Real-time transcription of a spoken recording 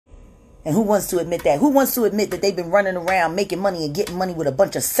And who wants to admit that? Who wants to admit that they've been running around making money and getting money with a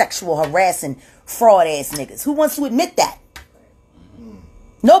bunch of sexual harassing fraud ass niggas? Who wants to admit that?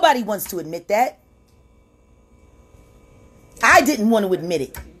 Nobody wants to admit that. I didn't want to admit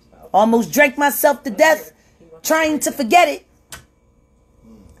it. Almost drank myself to death trying to forget it.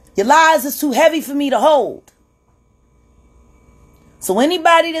 Your lies is too heavy for me to hold. So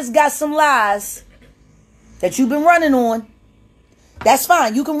anybody that's got some lies that you've been running on, that's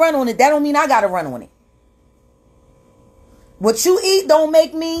fine. You can run on it. That don't mean I got to run on it. What you eat don't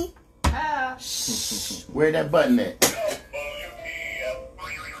make me. Where that button at?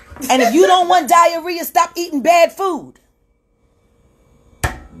 And if you don't want diarrhea, stop eating bad food.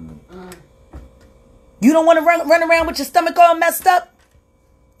 You don't want to run around with your stomach all messed up?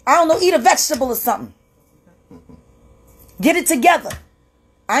 I don't know, eat a vegetable or something. Get it together.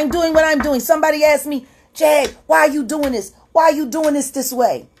 I'm doing what I'm doing. Somebody asked me, Jag, why are you doing this? Why are you doing this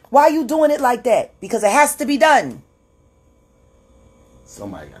way? Why are you doing it like that? Because it has to be done.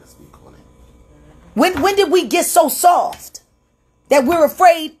 Somebody got to speak on it. When did we get so soft that we're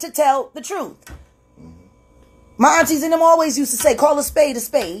afraid to tell the truth? My aunties and them always used to say, call a spade a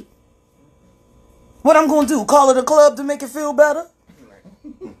spade. What I'm going to do, call it a club to make it feel better?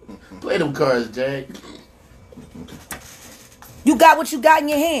 Play them cards, Jag. You got what you got in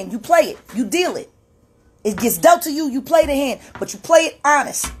your hand. You play it. You deal it. It gets dealt to you. You play the hand. But you play it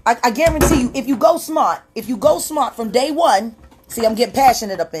honest. I guarantee you, if you go smart from day one, see, I'm getting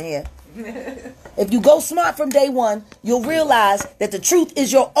passionate up in here. If you go smart from day one, you'll realize that the truth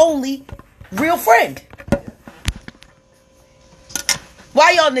is your only real friend.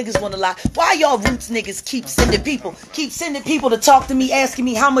 Why y'all niggas want to lie? Why y'all roots niggas keep sending people to talk to me, asking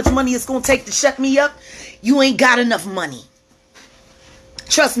me how much money it's going to take to shut me up? You ain't got enough money.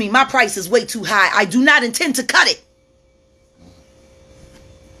 Trust me, my price is way too high. I do not intend to cut it.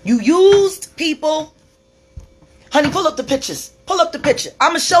 You used people. Honey, pull up the pictures. Pull up the picture.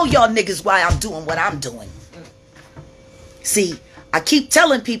 I'm going to show y'all niggas why I'm doing what I'm doing. See, I keep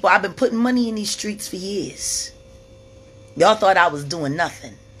telling people I've been putting money in these streets for years. Y'all thought I was doing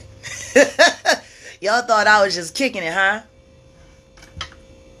nothing. Y'all thought I was just kicking it, huh?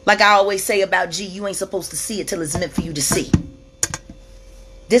 Like I always say about G, you ain't supposed to see it till it's meant for you to see.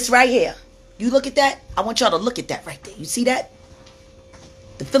 This right here. You look at that? I want y'all to look at that right there. You see that?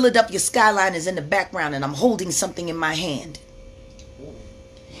 The Philadelphia skyline is in the background and I'm holding something in my hand.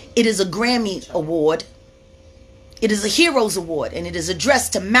 It is a Grammy Award. It is a Heroes Award and it is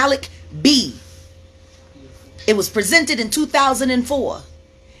addressed to Malik B. It was presented in 2004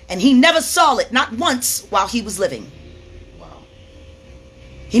 and he never saw it, not once, while he was living. Wow.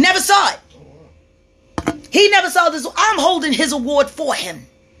 He never saw it. He never saw this. I'm holding his award for him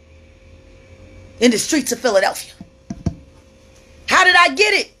in the streets of Philadelphia. How did I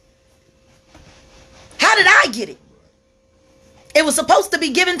get it? How did I get it? It was supposed to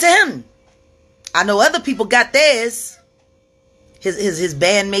be given to him. I know other people got theirs. His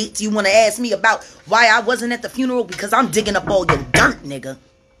bandmates. You want to ask me about why I wasn't at the funeral? Because I'm digging up all your dirt, nigga.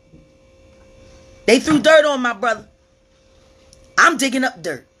 They threw dirt on my brother. I'm digging up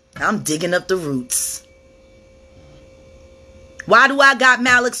dirt. I'm digging up the roots. Why do I got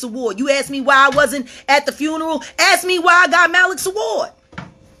Malik's award? You ask me why I wasn't at the funeral? Ask me why I got Malik's award.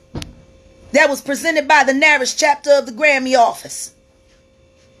 That was presented by the Narish chapter of the Grammy office.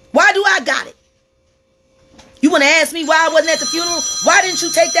 Why do I got it? You want to ask me why I wasn't at the funeral? Why didn't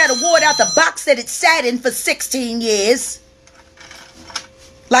you take that award out the box that it sat in for 16 years?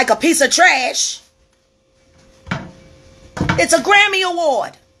 Like a piece of trash. It's a Grammy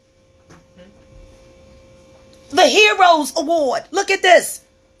award. The Heroes Award. Look at this.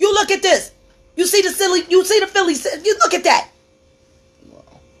 You look at this. You see the Phillies. You look at that.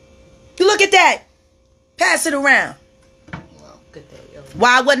 You look at that. Pass it around.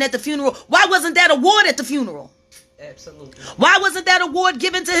 Why I wasn't at the funeral? Why wasn't that award at the funeral? Absolutely. Why wasn't that award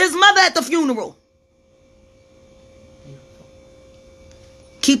given to his mother at the funeral?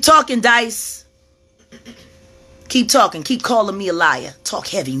 Keep talking, Dice. Keep talking. Keep calling me a liar. Talk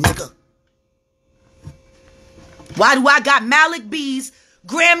heavy, nigga. Why do I got Malik B's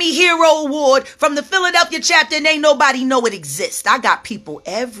Grammy Hero Award from the Philadelphia chapter and ain't nobody know it exists? I got people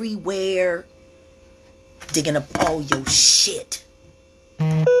everywhere digging up all your shit.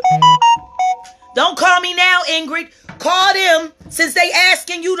 Don't call me now, Ingrid. Call them since they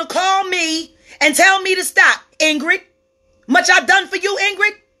asking you to call me and tell me to stop, Ingrid. Much I done for you,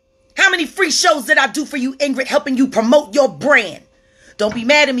 Ingrid? How many free shows did I do for you, Ingrid, helping you promote your brand? Don't be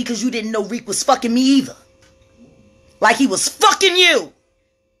mad at me because you didn't know Reek was fucking me either. Like he was fucking you.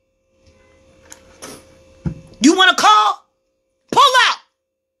 You want to call? Pull out.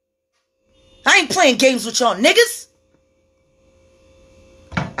 ain't playing games with y'all niggas.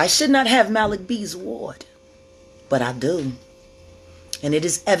 I should not have Malik B's award, but I do. And it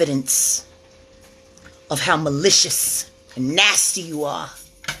is evidence of how malicious and nasty you are.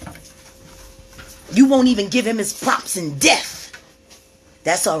 You won't even give him his props in death.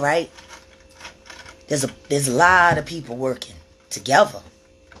 That's all right. There's a lot of people working together.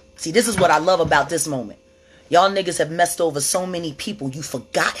 See, this is what I love about this moment. Y'all niggas have messed over so many people, you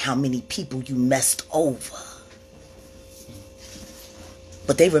forgot how many people you messed over.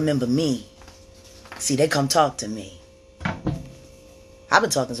 But they remember me. See, they come talk to me. I've been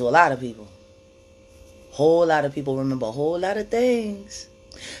talking to a lot of people. Whole lot of people remember a whole lot of things.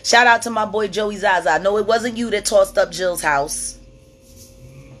 Shout out to my boy Joey Zaza. No, it wasn't you that tossed up Jill's house.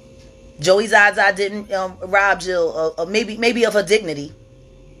 Joey Zaza didn't rob Jill, maybe of her dignity.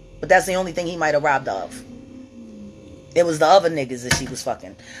 But that's the only thing he might have robbed of. It was the other niggas that she was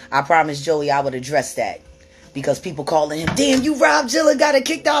fucking. I promised Joey I would address that. Because people calling him, damn, you robbed Jill and got her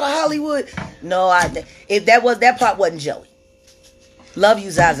kicked out of Hollywood. No, if that part wasn't Joey. Love you,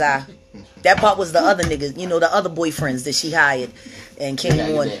 Zaza. That part was the other niggas, you know, the other boyfriends that she hired and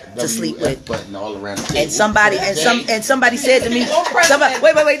came on to sleep with. All around and somebody said to me,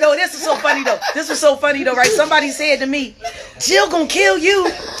 wait, no, this was so funny though, right? Somebody said to me, Jill gonna kill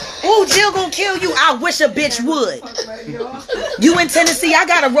you. Ooh, Jill gonna kill you. I wish a bitch would. You in Tennessee, I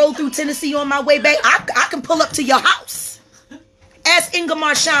gotta roll through Tennessee on my way back. I can pull up to your house. Ask Inga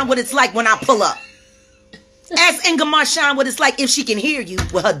Marchand what it's like when I pull up. Ask Inga Marchand what it's like if she can hear you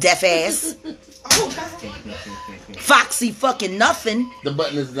with her deaf ass. Foxy fucking nothing. The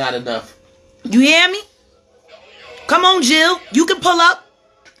button is not enough. You hear me? Come on, Jill. You can pull up.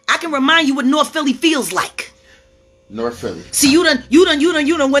 I can remind you what North Philly feels like. North Philly. See, you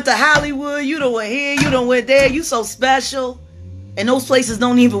done went to Hollywood. You done went here. You done went there. You so special. And those places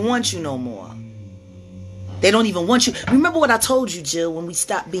don't even want you no more. They don't even want you. Remember what I told you, Jill, when we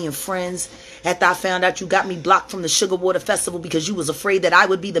stopped being friends after I found out you got me blocked from the Sugar Water Festival because you was afraid that I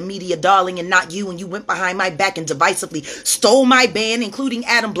would be the media darling and not you, and you went behind my back and divisively stole my band, including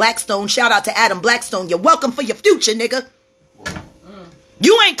Adam Blackstone. Shout out to Adam Blackstone. You're welcome for your future, nigga.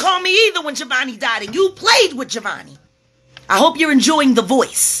 You ain't call me either when Giovanni died, and you played with Giovanni. I hope you're enjoying The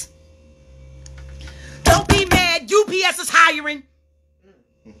Voice. Don't be mad. UPS is hiring.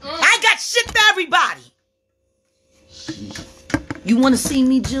 I got shit for everybody. You want to see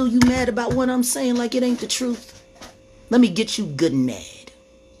me, Jill? You mad about what I'm saying like it ain't the truth? Let me get you good and mad.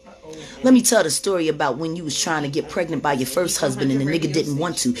 Let me tell the story about when you was trying to get pregnant by your first husband and the nigga didn't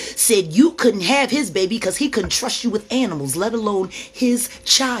want to. Said you couldn't have his baby because he couldn't trust you with animals, let alone his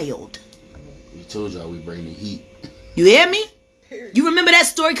child. We told y'all we bring the heat. You hear me? You remember that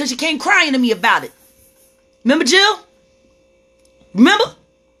story because you came crying to me about it. Remember, Jill? Remember?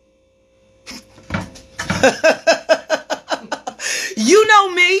 You know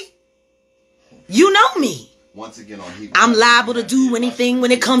me. You know me. Once again on Heat. I'm liable to do anything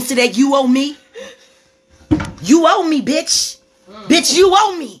when it comes to that. You owe me. You owe me, bitch. Bitch, you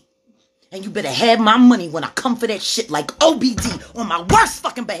owe me. And you better have my money when I come for that shit like OBD on my worst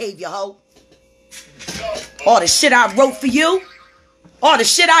fucking behavior, ho. All the shit I wrote for you. All the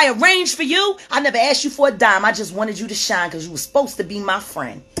shit I arranged for you. I never asked you for a dime. I just wanted you to shine because you were supposed to be my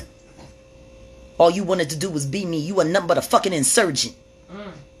friend. All you wanted to do was be me. You were nothing but a fucking insurgent.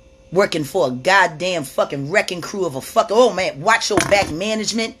 Working for a goddamn fucking wrecking crew of a fucking... Oh, man, watch your back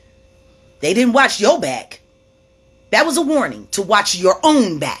management. They didn't watch your back. That was a warning to watch your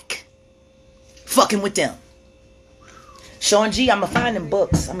own back. Fucking with them. Sean G, I'm going to find them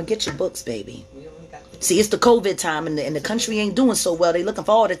books. I'm going to get your books, baby. See, it's the COVID time and the country ain't doing so well. They looking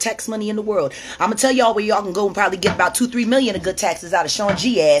for all the tax money in the world. I'm going to tell y'all where y'all can go and probably get about 2-3 million of good taxes out of Sean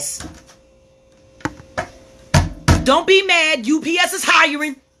G ass. Don't be mad. UPS is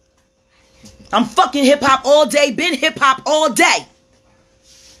hiring. I'm fucking hip-hop all day. Been hip-hop all day.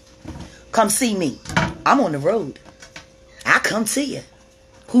 Come see me. I'm on the road. I'll come to you.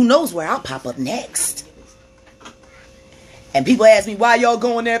 Who knows where I'll pop up next. And people ask me, why y'all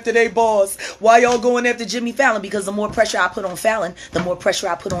going after they boss? Why y'all going after Jimmy Fallon? Because the more pressure I put on Fallon, the more pressure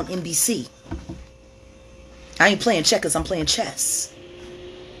I put on NBC. I ain't playing checkers, I'm playing chess.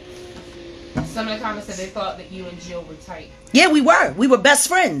 Some of the comments said they thought that you and Jill were tight. Yeah, we were. We were best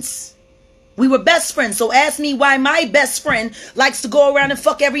friends. We were best friends. So ask me why my best friend likes to go around and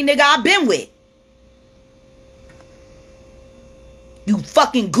fuck every nigga I've been with. You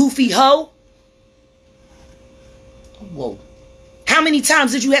fucking goofy hoe. Whoa. How many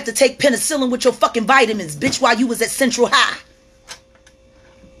times did you have to take penicillin with your fucking vitamins, bitch, while you was at Central High?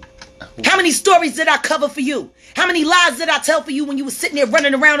 How many stories did I cover for you? How many lies did I tell for you when you were sitting there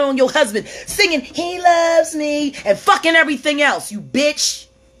running around on your husband, singing, he loves me, and fucking everything else, you bitch?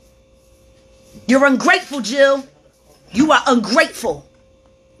 You're ungrateful, Jill. You are ungrateful.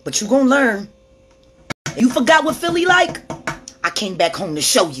 But you gonna learn. You forgot what Philly like? I came back home to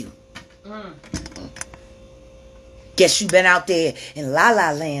show you. Guess you been out there in La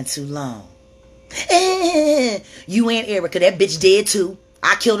La Land too long. You and Erica, that bitch dead too.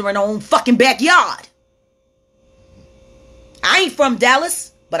 I killed her in her own fucking backyard. I ain't from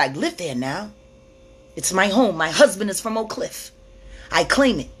Dallas, but I live there now. It's my home. My husband is from Oak Cliff. I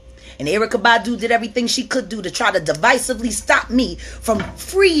claim it. And Erica Badu did everything she could do to try to divisively stop me from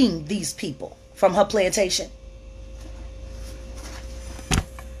freeing these people from her plantation.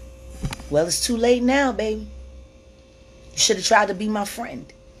 Well, it's too late now, baby. You should have tried to be my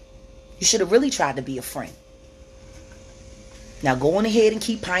friend. You should have really tried to be a friend. Now go on ahead and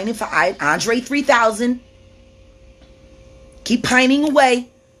keep pining for Andre 3000. Keep pining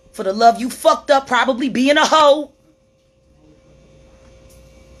away for the love you fucked up, probably being a hoe.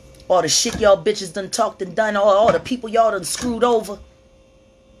 All the shit y'all bitches done talked and done, all the people y'all done screwed over.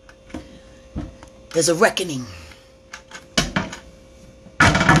 There's a reckoning.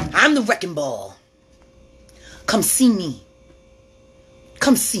 I'm the wrecking ball. Come see me.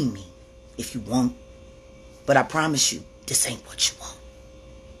 Come see me if you want. But I promise you, this ain't what you want.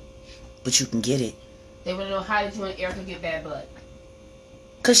 But you can get it. They want to know, how did you and Erica get bad blood?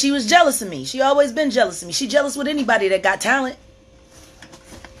 Because she was jealous of me. She always been jealous of me. She jealous with anybody that got talent.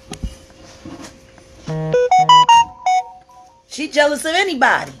 She jealous of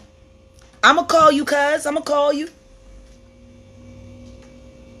anybody. I'ma call you, cuz. I'ma call you.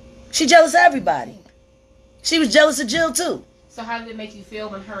 She jealous of everybody. She was jealous of Jill, too. So how did it make you feel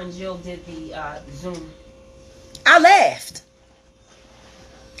when her and Jill did the Zoom? I laughed.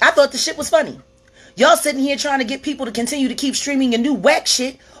 I thought the shit was funny. Y'all sitting here trying to get people to continue to keep streaming your new whack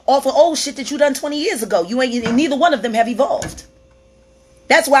shit off of old shit that you done 20 years ago. You ain't, neither one of them have evolved.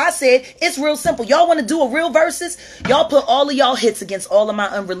 That's why I said it's real simple. Y'all want to do a real versus? Y'all put all of y'all hits against all of my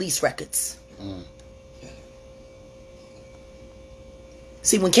unreleased records.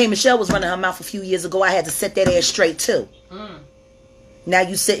 See, when K. Michelle was running her mouth a few years ago, I had to set that ass straight too. Now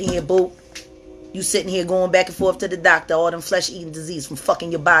you sitting here, boo. You sitting here going back and forth to the doctor, all them flesh-eating disease from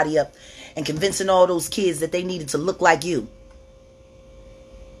fucking your body up and convincing all those kids that they needed to look like you.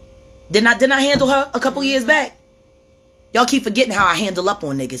 Didn't I handle her a couple years back? Y'all keep forgetting how I handle up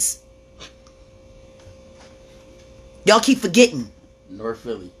on niggas. Y'all keep forgetting. North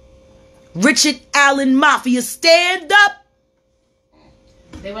Philly. Richard Allen Mafia, stand up.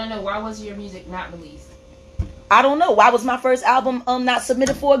 They want to know, why was your music not released? I don't know. Why was my first album not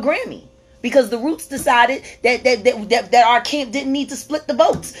submitted for a Grammy? Because the Roots decided that our camp didn't need to split the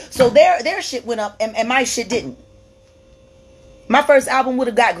votes. So their shit went up and my shit didn't. My first album would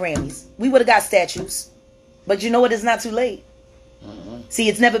have got Grammys. We would have got statues. But you know what? It's not too late. See,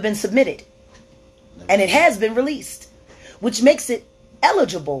 it's never been submitted. And it has been released. Which makes it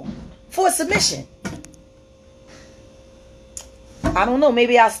eligible for submission. I don't know.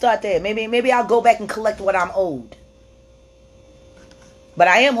 Maybe I'll start there. Maybe I'll go back and collect what I'm owed. But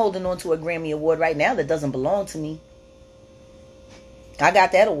I am holding on to a Grammy Award right now that doesn't belong to me. I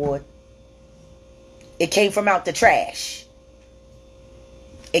got that award. It came from out the trash.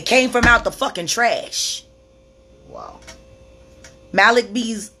 It came from out the fucking trash. Wow. Malik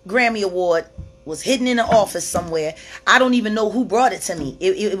B's Grammy Award was hidden in an office somewhere. I don't even know who brought it to me.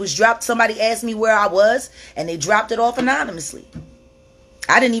 It was dropped. Somebody asked me where I was, and they dropped it off anonymously.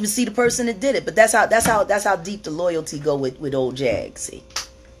 I didn't even see the person that did it, but that's how deep the loyalty go with old Jag. See,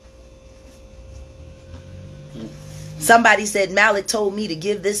 somebody said Malik told me to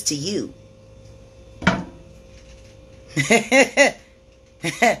give this to you.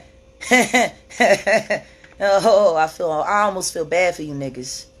 Oh, I almost feel bad for you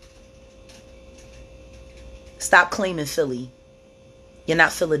niggas. Stop claiming Philly. You're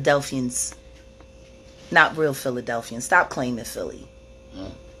not Philadelphians. Not real Philadelphians. Stop claiming Philly.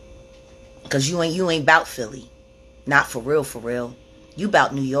 Cause you ain't about Philly. Not for real, for real. You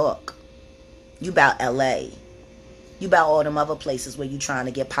about New York. You about LA. You about all them other places where you trying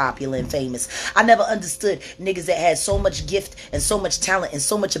to get popular and famous. I never understood niggas that had so much gift and so much talent and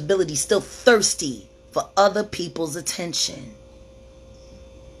so much ability still thirsty for other people's attention.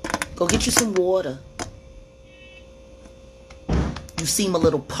 Go get you some water. You seem a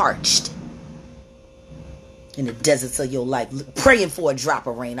little parched in the deserts of your life, praying for a drop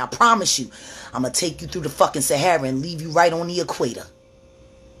of rain. I promise you, I'm going to take you through the fucking Sahara and leave you right on the equator.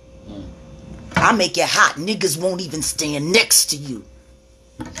 I make it hot. Niggas won't even stand next to you.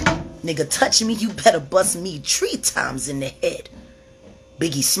 Nigga, touch me, you better bust me 3 times in the head.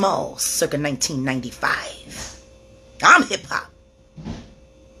 Biggie Smalls, circa 1995. I'm hip-hop.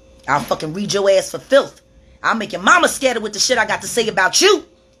 I'll fucking read your ass for filth. I'll make your mama scared with the shit I got to say about you.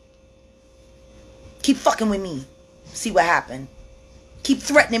 Keep fucking with me. See what happened. Keep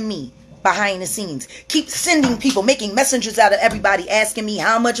threatening me behind the scenes. Keep sending people, making messengers out of everybody, asking me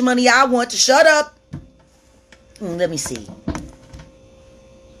how much money I want to shut up. Let me see.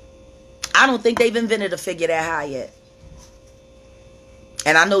 I don't think they've invented a figure that high yet.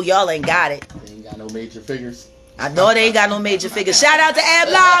 And I know y'all ain't got it. They ain't got no major figures. I know they ain't got no major figures. Shout out to Ab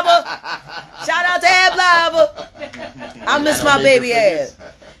Lava. Shout out to Ab Lava. I miss my baby ass.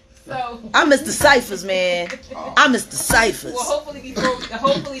 So I miss the ciphers, man. I miss the ciphers. well,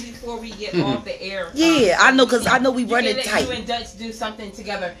 hopefully before we get off the air. Yeah, I know, because I know we running You tight. and Dutch do something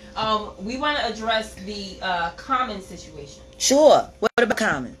together. We want to address the Common situation. Sure. What about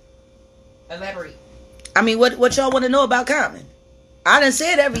Common? Elaborate. I mean, what y'all want to know about Common? I didn't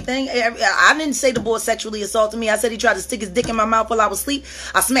say everything. I didn't say the boy sexually assaulted me. I said he tried to stick his dick in my mouth while I was asleep.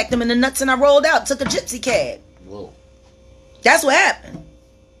 I smacked him in the nuts and I rolled out. Took a gypsy cab. Whoa. That's what happened.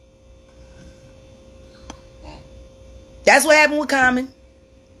 That's what happened with Common.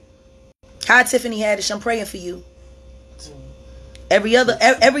 Hi, Tiffany Haddish. I'm praying for you. Every other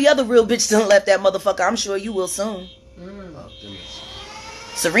real bitch done left that motherfucker. I'm sure you will soon. Oh, goodness.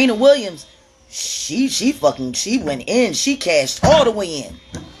 Serena Williams, she went in. She cashed all the way in.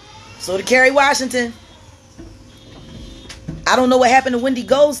 So did Kerry Washington. I don't know what happened to Wendy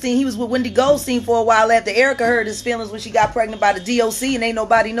Goldstein. He was with Wendy Goldstein for a while after Erica hurt his feelings when she got pregnant by the DOC and ain't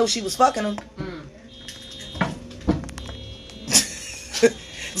nobody know she was fucking him.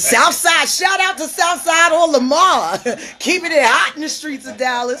 Southside, shout out to Southside or Lamar. Keeping it hot in the streets of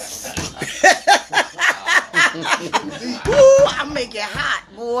Dallas. Ooh, I make it hot,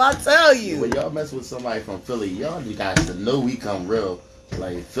 boy, I tell you. When y'all mess with somebody from Philly, y'all guys to know we come real.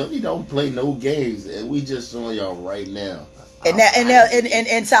 Like, Philly don't play no games, and we just showing y'all right now.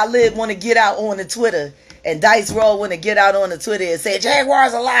 And Talib want to get out on the Twitter, and Dice Roll want to get out on the Twitter and say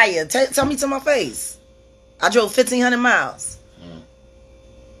Jaguar's a liar. Tell me to my face. I drove 1,500 miles.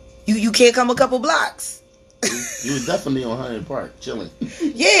 You can't come a couple blocks. You was definitely on Huntington Park, chilling.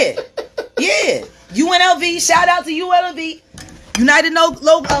 Yeah. UNLV, shout out to UNLV. United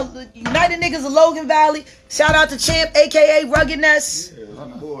Niggas of Logan Valley. Shout out to Champ, aka Ruggedness.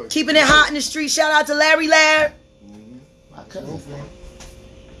 Yeah, keeping it hot in the street. Shout out to Larry Laird.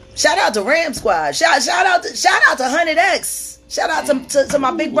 Shout out to Ram Squad. Shout out to 100X. Shout out to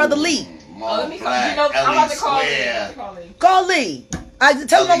my big brother Lee. Let me call. I'm about to call Lee. Call Lee. I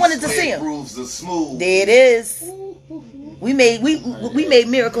tell him I wanted to see him. There it is. We made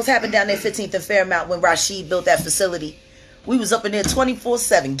miracles happen down there 15th and Fairmount when Rashid built that facility. We was up in there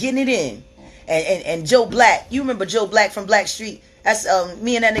 24/7 getting it in. And Joe Black, you remember Joe Black from Black Street? That's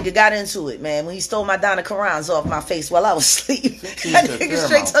me and that nigga got into it, man. When he stole my Donna Karans off my face while I was asleep. That nigga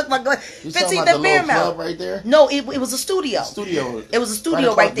straight took my glass. 15th and Fairmount. Right there? No, it was a studio. It was a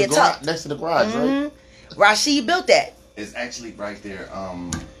studio right there, tucked next to the garage, right? Rashid built that. It's actually right there.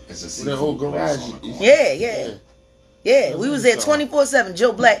 It's a the whole garage. Yeah. We was there 24/7.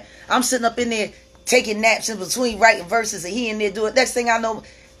 Joe Black. I'm sitting up in there taking naps in between writing verses, and he in there doing. Next thing I know,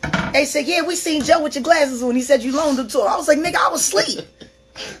 they said, "Yeah, we seen Joe with your glasses on." He said you loaned them to him. I was like, "Nigga, I was asleep."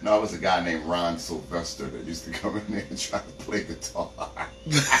 No, it was a guy named Ron Sylvester that used to come in there and try to play guitar.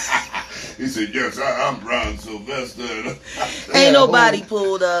 He said, "Yes, I'm Ron Sylvester." Ain't nobody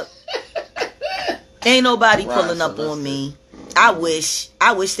pulled up. Ain't nobody pulling up on me. I wish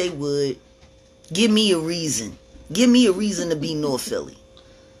they would. Give me a reason. Give me a reason to be North Philly.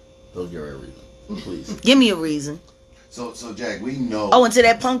 Don't give her a reason, please. Give me a reason. So Jack, we know. Oh, and to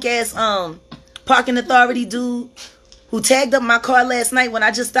that punk ass parking authority dude who tagged up my car last night when I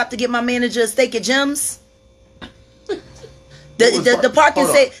just stopped to get my manager a steak at Jim's. The parking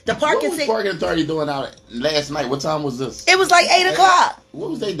parking authority doing out last night? What time was this? It was like 8 o'clock.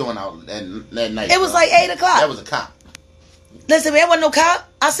 What was they doing out that night? It was like 8 o'clock. That was a cop. Listen, man, wasn't no cop.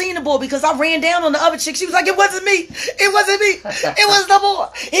 I seen the boy because I ran down on the other chick. She was like, "It wasn't me. It wasn't me. It was the boy.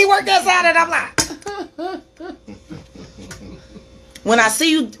 He worked outside," and I'm like, when I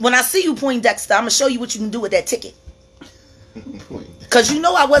see you, Poindexter, I'm gonna show you what you can do with that ticket. Cause you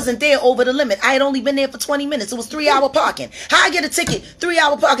know I wasn't there over the limit. I had only been there for 20 minutes. It was 3-hour parking. How I get a ticket?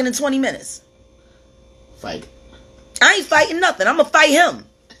 3-hour parking in 20 minutes. Fight. I ain't fighting nothing. I'm gonna fight him.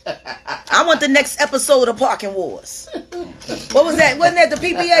 I want the next episode of Parking Wars. What was that? Wasn't that the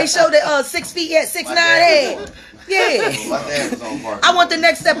PPA show that 6 feet at 6'9" head? Yeah. My dad was on Parking. I want the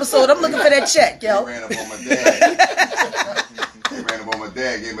next episode. I'm looking for that check, yo. He ran up on my dad. He ran up on my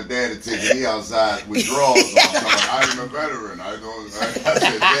dad gave my dad a ticket. He outside with drawers on. I'm a veteran. I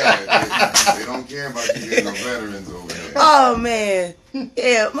said, Dad, they don't care about you getting no veterans over here. Oh man,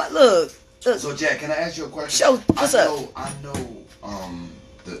 yeah. Look. So Jack, can I ask you a question? Show, what's up? I know.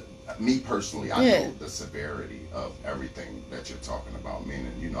 Me personally, I know the severity of everything that you're talking about.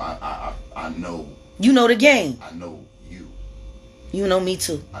 Meaning, you know, I know. You know the game. I know you. You know me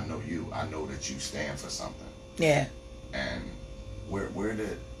too. I know you. I know that you stand for something. Yeah. And where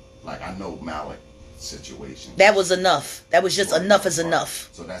did, like, I know Malik situation. That was enough. That was just enough is enough.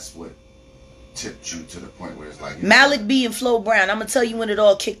 So that's what tipped you to the point where it's like Malik B and Flo Brown. I'm gonna tell you when it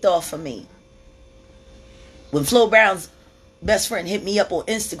all kicked off for me. When Flo Brown's best friend hit me up on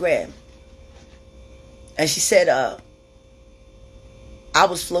Instagram, and she said, I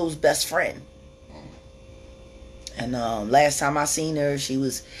was Flo's best friend. And last time I seen her, she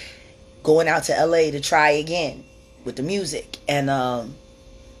was going out to LA to try again with the music. And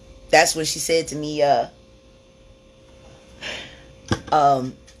that's when she said to me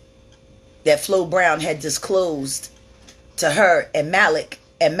that Flo Brown had disclosed to her and Malik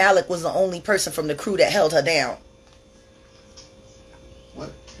was the only person from the crew that held her down.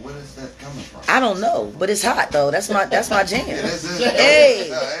 What is that coming from? I don't know, but it's hot though. That's my jam.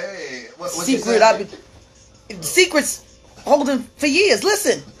 Hey, secret. I've been secrets holding for years.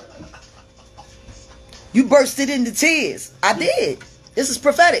 Listen, you bursted into tears. I did. This is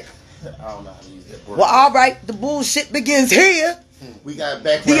prophetic. I don't know how to use that word. Well, all right. The bullshit begins here. We got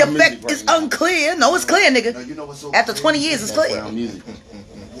background The music effect right is now. unclear. No, it's clear, nigga. No, you know what's so After crazy? 20 years, it's clear. Background music.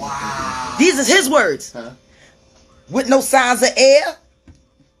 Wow. These is his words. Huh? With no signs of air,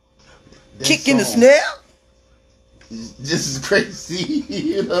 That kicking the song snare, This is crazy,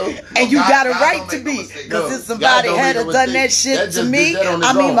 you know. and you God- got a God right don't to make no be. mistake. Because No, if somebody God don't had make no done that mistake. shit That to just me, did that on his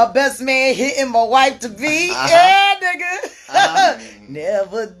I mean, own. my best man hitting my wife to be, Uh-huh. yeah, nigga.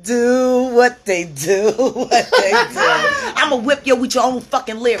 Never do what they do, I'ma whip you with your own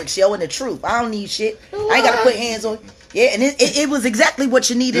fucking lyrics, yo, and the truth. I don't need shit. I ain't gotta put hands on you. Yeah, and it was exactly what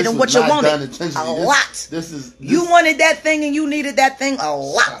you needed This and was what you not done wanted. intentionally. A lot. This is You wanted that thing and you needed that thing a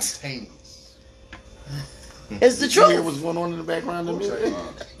lot. Spontaneous. It's the Did you hear truth. what's going on in the background of the music?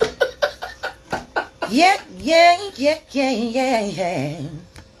 Yeah.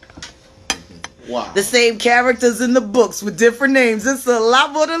 Wow. The same characters in the books with different names. It's a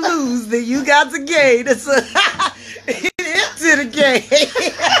lot more to lose than you got to gain. It's a into the game.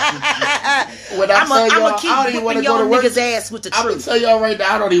 When I tell y'all, I'ma keep I don't even want whipping to go y'all to work. niggas' ass with the I'm gonna truth. tell y'all right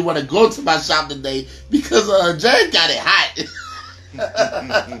now, I don't even want to go to my shop today because Jay got it hot.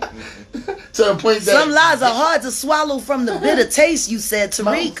 To the point that Some lies are hard to swallow from the bitter taste, you said,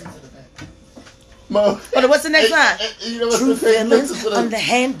 Tariq. What's the next line? You know what's True the thing? feelings, Listen to the-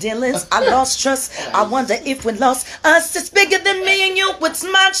 underhand dealings. I lost trust. I wonder if we lost us. It's bigger than me and you. It's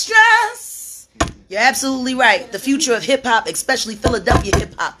monstrous. You're absolutely right. The future of hip hop, especially Philadelphia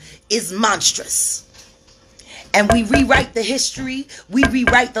hip hop, is monstrous. And we rewrite the history. We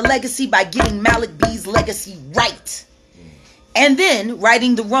rewrite the legacy by getting Malik B's legacy right. And then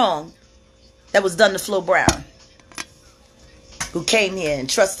righting the wrong that was done to Flo Brown, who came here and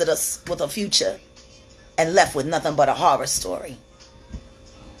trusted us with a future and left with nothing but a horror story.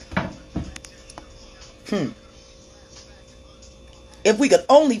 If we could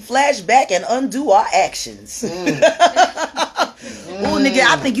only flash back and undo our actions. Oh, nigga,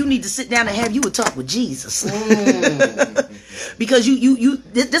 I think you need to sit down and have you a talk with Jesus. Because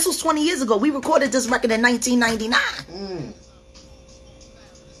this was 20 years ago. We recorded this record in 1999.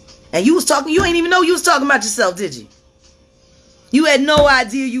 And you was talking, you ain't even know you was talking about yourself, did you? You had no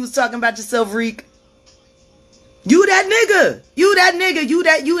idea you was talking about yourself, Reek. You that nigga. You that nigga. You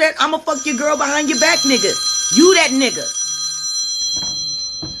that I'ma fuck your girl behind your back nigga. You that nigga.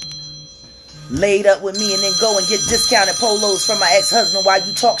 Laid up with me and then go and get discounted polos from my ex-husband while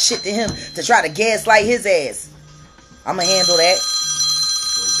you talk shit to him to try to gaslight his ass. I'ma handle that.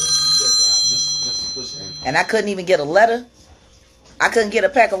 And I couldn't even get a letter. I couldn't get a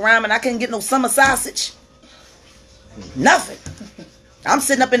pack of ramen. I couldn't get no summer sausage. Nothing. I'm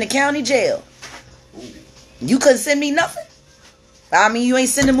sitting up in the county jail. You couldn't send me nothing. I mean, you ain't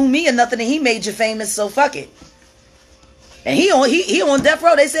sending me or nothing, and he made you famous, so fuck it. And he on death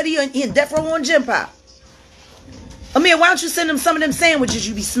row. They said he in death row on Gym Pop. Amir, why don't you send him some of them sandwiches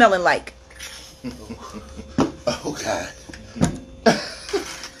you be smelling like? Oh God.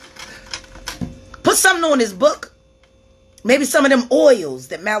 Put something on his book. Maybe some of them oils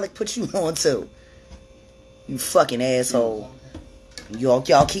that Malik put you on to. You fucking asshole.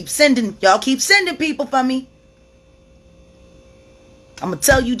 Y'all keep sending people for me. I'm gonna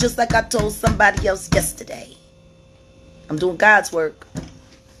tell you just like I told somebody else yesterday. I'm doing God's work.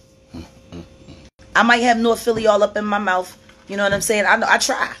 I might have North Philly all up in my mouth. You know what I'm saying? I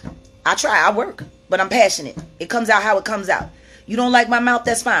try. I work. But I'm passionate. It comes out how it comes out. You don't like my mouth?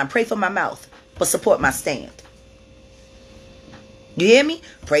 That's fine. Pray for my mouth. But support my stand. You hear me?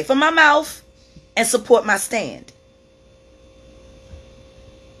 Pray for my mouth and support my stand.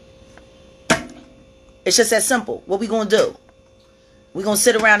 It's just that simple. What we gonna do? We gonna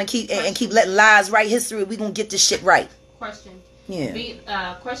sit around and keep letting lies write history. We gonna get this shit right. Question.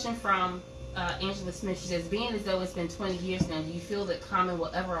 Yeah. Question from Angela Smith. She says, being as though it's been 20 years now, do you feel that Common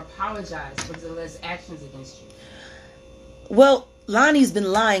will ever apologize for Zillah's actions against you? Well, Lonnie's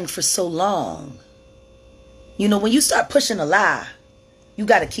been lying for so long. You know, when you start pushing a lie, you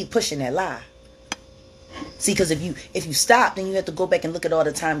got to keep pushing that lie. See, because if you stop, then you have to go back and look at all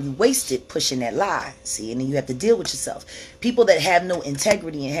the time you wasted pushing that lie. See, and then you have to deal with yourself. People that have no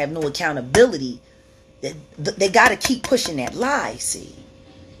integrity and have no accountability, they got to keep pushing that lie, see.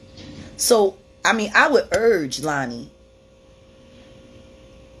 So, I mean, I would urge Lonnie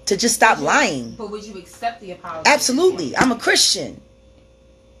to just stop lying. But would you accept the apology? Absolutely. I'm a Christian.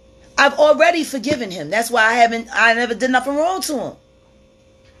 I've already forgiven him. That's why I never did nothing wrong to him.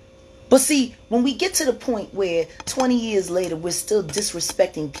 But see, when we get to the point where 20 years later, we're still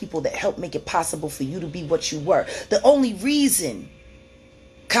disrespecting people that helped make it possible for you to be what you were. The only reason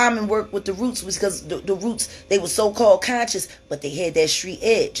Common worked with the Roots was because the Roots, they were so-called conscious, but they had that street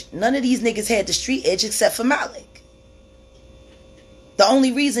edge. None of these niggas had the street edge except for Malik. The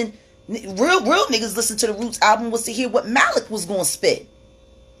only reason real niggas listened to the Roots album was to hear what Malik was going to spit.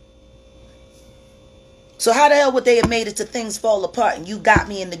 So how the hell would they have made it to Things Fall Apart and You Got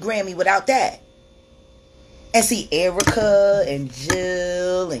Me in the Grammy without that? And see, Erica and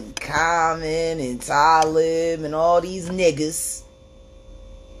Jill and Common and Talib and all these niggas,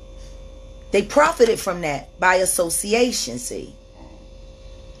 they profited from that by association, see.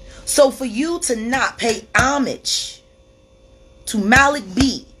 So for you to not pay homage to Malik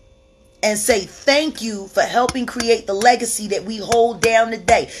B and say thank you for helping create the legacy that we hold down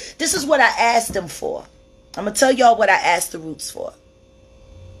today. This is what I asked them for. I'm going to tell y'all what I asked the Roots for.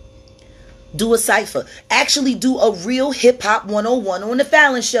 Do a cypher. Actually do a real hip-hop 101 on the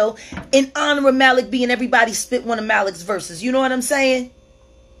Fallon Show in honor of Malik B and everybody spit one of Malik's verses. You know what I'm saying?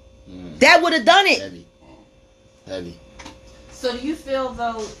 That would have done it. Heavy. So do you feel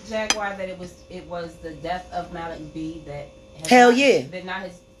though, Jaguar, that it was the death of Malik B that has Hell not, yeah. that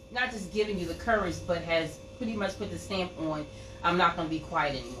not just giving you the courage, but has pretty much put the stamp on, I'm not going to be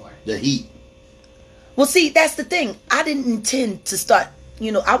quiet anymore. The heat. Well, see, that's the thing. I didn't intend to start,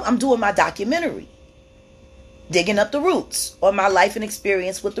 you know, I'm doing my documentary. Digging up the Roots or my life and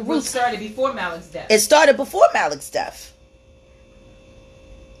experience with the Roots. It started before Malik's death. It started before Malik's death.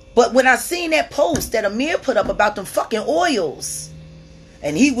 But when I seen that post that Amir put up about them fucking oils,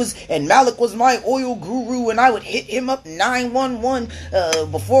 and Malik was my oil guru, and I would hit him up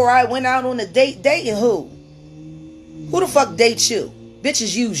 911 before I went out on a date. Dating who? Who the fuck dates you?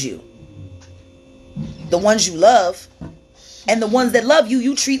 Bitches use you. The ones you love. And the ones that love you,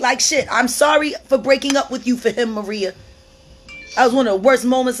 you treat like shit. I'm sorry for breaking up with you for him, Maria. That was one of the worst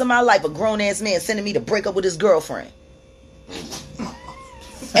moments of my life. A grown-ass man sending me to break up with his girlfriend.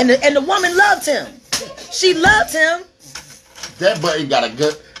 And the woman loved him. She loved him. That button got a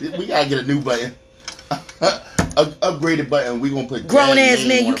good... We got to get a new button. Upgraded button. We going to put... Grown-ass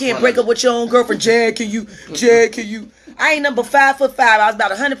man, you can't break up with your own girlfriend. Jag, can you? I ain't number 5'5". I was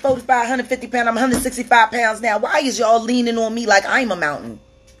about 145, 150 pounds. I'm 165 pounds now. Why is y'all leaning on me like I'm a mountain?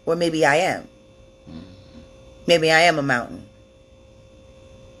 Or maybe I am. Maybe I am a mountain.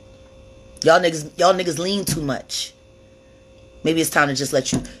 Y'all niggas lean too much. Maybe it's time to just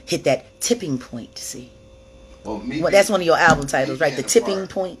let you hit that tipping point, see? Well, that's one of your album titles, right? The tipping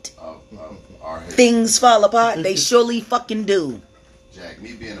point. Of our history. Things fall apart. They surely fucking do. Jack,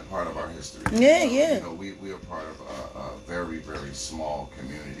 me being a part of our history. Yeah, you know, we are part of a very, very small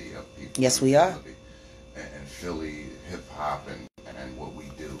community of people. Yes, we are. And Philly, hip-hop, and what we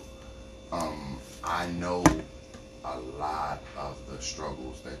do. I know a lot of the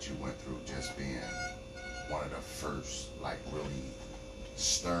struggles that you went through just being one of the first, like, really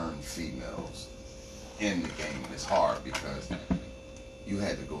stern females in the game. And it's hard because you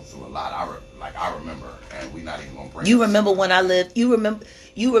had to go through a lot. I remember, and we're not even gonna bring. You remember when I lived? You remember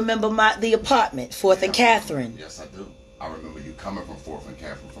the apartment, 4th and Catherine. Yes, I do. I remember you coming from 4th and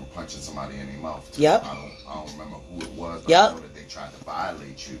Catherine from punching somebody in the mouth. Yep. I don't remember who it was, but yep. I know that they tried to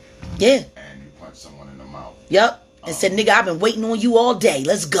violate you. Yeah. And you punched someone in the mouth. Yep. And said, "Nigga, I've been waiting on you all day.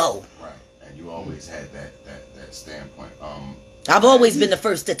 Let's go." Right. And you always had that standpoint. I've always been the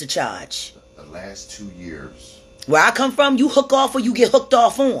first at the charge. The last 2 years. Where I come from, you hook off or you get hooked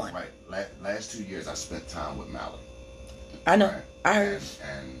off on. Right. last 2 years I spent time with Malik. I know. Right? I heard.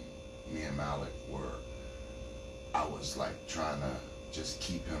 And me and Malik I was like trying to just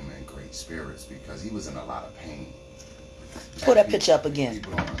keep him in great spirits because he was in a lot of pain. Pull that picture up again.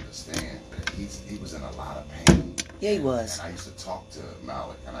 People don't understand that he was in a lot of pain. Yeah, he was. And I used to talk to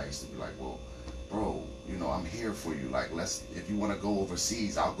Malik, and I used to be like, well, bro, you know, I'm here for you. Like, if you want to go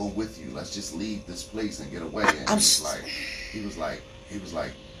overseas, I'll go with you. Let's just leave this place and get away. And he was like,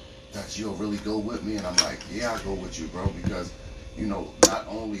 Dutch, you'll really go with me? And I'm like, yeah, I'll go with you, bro, because, you know, not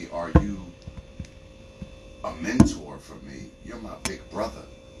only are you a mentor for me, you're my big brother.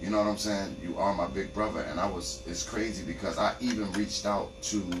 You know what I'm saying? You are my big brother. And it's crazy because I even reached out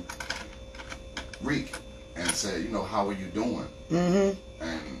to Reek and said, you know, how are you doing? Mm-hmm.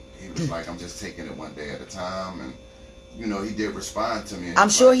 And he was like, I'm just taking it one day at a time. And, you know, he did respond to me. I'm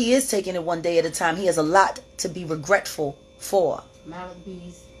sure he is taking it one day at a time. He has a lot to be regretful for. Malik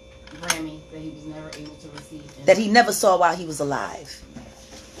B's Grammy that he was never able to receive. That he never saw while he was alive.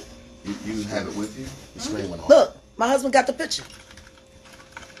 You have it with you? Look, my husband got the picture.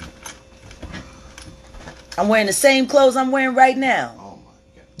 I'm wearing the same clothes I'm wearing right now. Oh my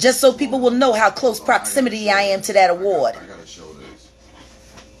God. Just so people will know how close proximity I am to that award. I gotta show this.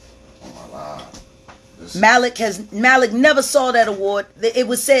 Oh my God. Malik never saw that award. It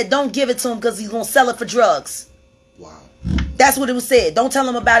was said, don't give it to him because he's gonna sell it for drugs. Wow. That's what it was said. Don't tell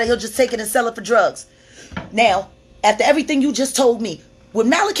him about it. He'll just take it and sell it for drugs. Now, after everything you just told me, would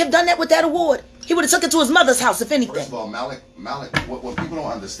Malik have done that with that award? He would have took it to his mother's house, if anything. First of all, Malik, what people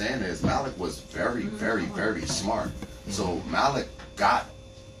don't understand is Malik was very, very, very smart. So Malik got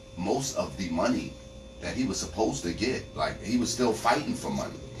most of the money that he was supposed to get. Like, he was still fighting for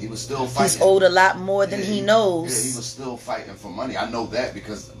money. He was still fighting. He's owed a lot more than he knows. Yeah, he was still fighting for money. I know that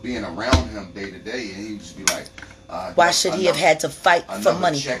because being around him day to day, and he would just be like, why should he have had to fight for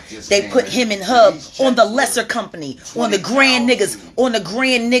money? They put him and Hub on the lesser company, on the grand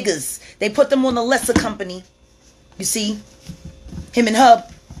niggas, They put them on the lesser company. You see? Him and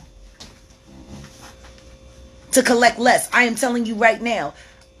Hub. To collect less. I am telling you right now,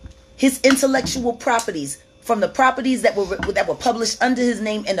 his intellectual properties, from the properties that were published under his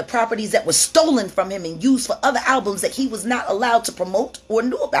name and the properties that were stolen from him and used for other albums that he was not allowed to promote or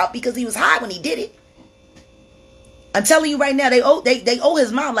knew about because he was high when he did it. I'm telling you right now, they owe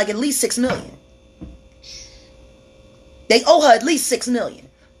his mom like at least $6 million. They owe her at least $6 million.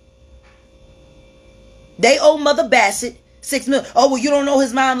 They owe Mother Bassett $6 million. Oh, well, you don't know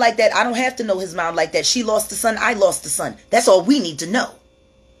his mom like that. I don't have to know his mom like that. She lost a son. I lost a son. That's all we need to know.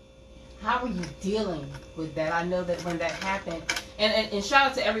 How are you dealing with that? I know that when that happened, and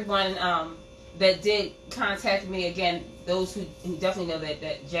shout out to everyone that did contact me again. Those who definitely know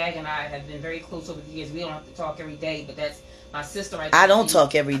that Jag and I have been very close over the years. We don't have to talk every day, but that's my sister right there. I don't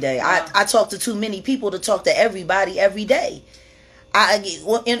talk every day. I talk to too many people to talk to everybody every day.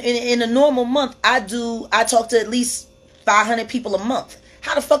 In a normal month, I talk to at least 500 people a month.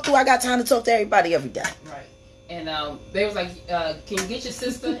 How the fuck do I got time to talk to everybody every day? Right. And they was like, can you get your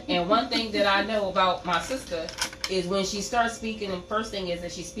sister? And one thing that I know about my sister is when she starts speaking, the first thing is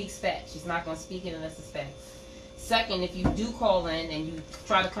that she speaks facts. She's not going to speak it unless it's facts. Second, if you do call in and you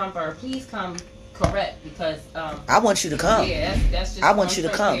try to come for her, please come correct because I want you to come. Yeah, that's just. I want you to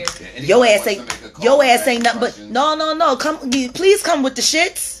come. Yeah, Your ass ain't nothing but no. Come, please come with the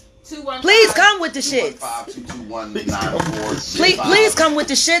shits. Please come with the shits. 215-221-9465. Please come with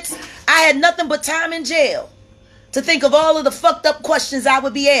the shits. I had nothing but time in jail to think of all of the fucked up questions I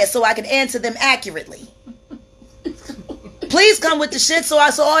would be asked so I could answer them accurately. Please come with the shit so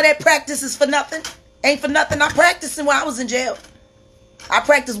all that practice is for nothing. Ain't for nothing. I practiced when I was in jail. I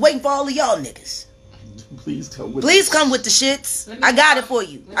practiced waiting for all of y'all niggas. Please come with the shits. I got it for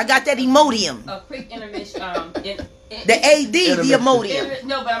you. I got that Imodium. A quick intermission. The AD, the Imodium.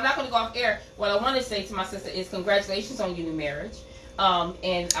 No, but I'm not going to go off air. What I want to say to my sister is congratulations on your new marriage.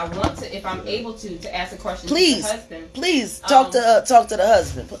 And I want to, if I'm able to ask a question to the husband. Please talk to the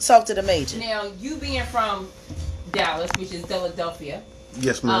husband. Talk to the major. Now, you being from Dallas, which is Philadelphia.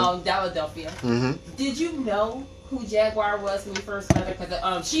 Yes, ma'am. Philadelphia. Mm-hmm. Did you know who Jaguar was when you first met her?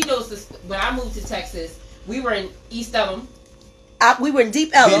 Because she knows this. When I moved to Texas, we were in East Elm. We were in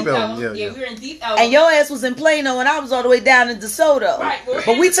Deep Ellum. We were in Deep Ellum. And your ass was in Plano, and I was all the way down in DeSoto. Right,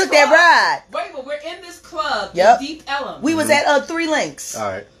 but we took that ride. Wait, but we're in this club in Deep Ellum. We was at 3 Links. All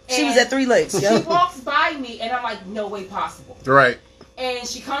right. She was at 3 Links. She walks by me, and I'm like, no way possible. Right. And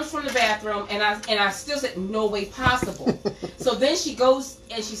she comes from the bathroom, and I still said, no way possible. So then she goes,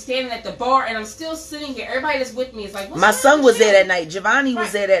 and she's standing at the bar, and I'm still sitting here. Everybody that's with me is like, what's my son was there that night. Giovanni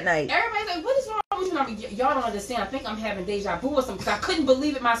was there that night. Everybody's like, what is wrong with you? And y'all don't understand. I think I'm having deja vu or something because I couldn't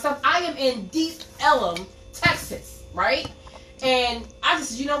believe it myself. I am in Deep Ellum, Texas, right? And I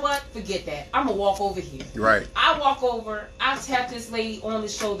just said, you know what? Forget that. I'm going to walk over here. Right. I walk over. I tap this lady on the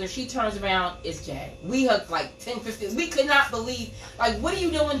shoulder. She turns around. It's Jag. We hugged like 10, 15. We could not believe. Like, what are you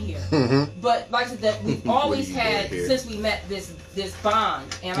doing here? Mm-hmm. But like I said, we've always had, since we met, this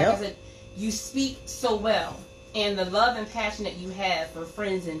bond. And like I said, you speak so well. And the love and passion that you have for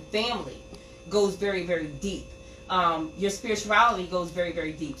friends and family goes very, very deep. Your spirituality goes very,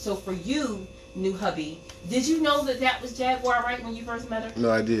 very deep. So for you, new hubby, did you know that was Jaguar, right, when you first met her?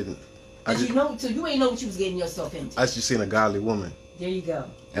 No, I didn't. You know? So you ain't know what you was getting yourself into. I just seen a godly woman. There you go.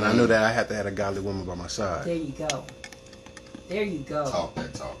 And I knew that I had to have a godly woman by my side. There you go. There you go. Talk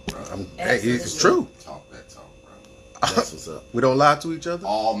that talk, bro. Hey, it's true. Talk that talk, bro. That's what's up. We don't lie to each other.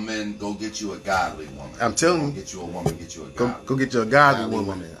 All men, go get you a godly woman. I'm telling you. Get you a woman, get you a godly. Go get you a godly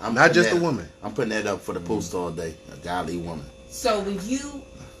woman. Not just a woman. I'm putting that up for the post all day. A godly woman. So when you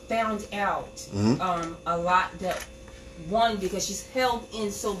found out a lot that, one, because she's held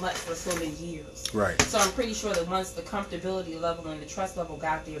in so much for so many years. Right. So I'm pretty sure that once the comfortability level and the trust level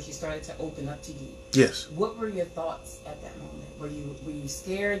got there, she started to open up to you. Yes. What were your thoughts at that moment? Were you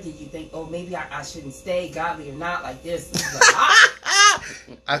scared? Did you think, oh, maybe I shouldn't stay, godly or not, like this? This is a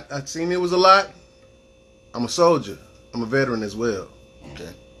lot. I seen it was a lot. I'm a soldier. I'm a veteran as well.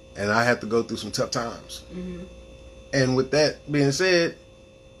 Okay. And I had to go through some tough times. Mm-hmm. And with that being said,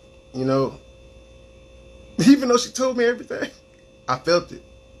 you know, even though she told me everything, I felt it.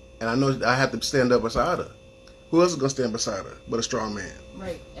 And I know I had to stand up beside her. Who else is going to stand beside her but a strong man?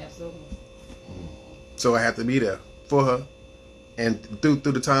 Right, absolutely. So I had to be there for her. And through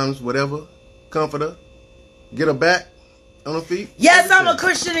the times, whatever, comfort her, get her back on her feet. Yes, I'm a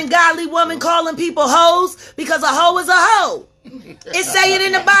Christian and godly woman calling people hoes because a hoe is a hoe. It say it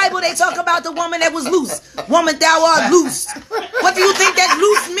in the Bible. They talk about the woman that was loose. Woman, thou art loose. What do you think that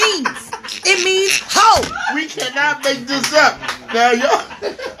loose means? It means hoe. We cannot make this up. Now,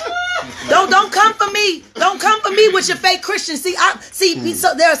 y'all. Don't come for me. Don't come for me with your fake Christian. See,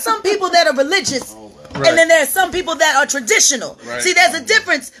 so there are some people that are religious. Right. And then there are some people that are traditional. Right. See, there's a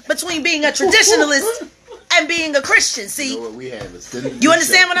difference between being a traditionalist and being a Christian. See, You know what we have is you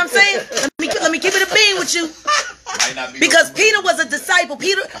understand what I'm saying? Let me keep it a bean with you. Because Peter was a disciple.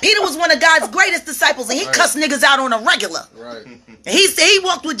 Peter was one of God's greatest disciples, and he cussed niggas out on a regular. Right. And he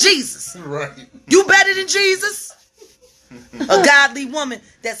walked with Jesus. Right. You better than Jesus? A godly woman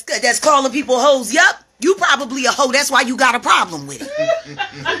that's calling people hoes. Yup. You probably a hoe. That's why you got a problem with it.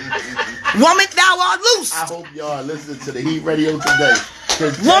 Woman, thou art loose. I hope y'all listen to the Heat Radio today.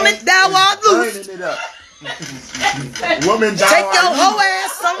 Woman, thou art loose. Burning it up. Woman, thou Take art your loose. hoe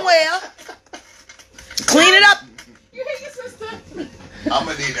ass somewhere. Clean it up. You hear your sister? I'm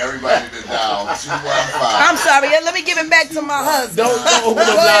gonna need everybody to dial 215. I'm sorry. Let me give it back to my husband. Don't open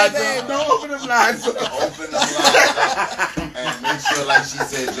them lines up. Don't open them lines up. Open the line and make sure, like she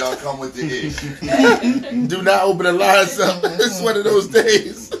said, y'all come with the ish. Do not open the lines up. It's one of those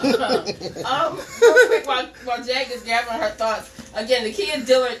days. Real quick, while Jag is gathering her thoughts, again, the kid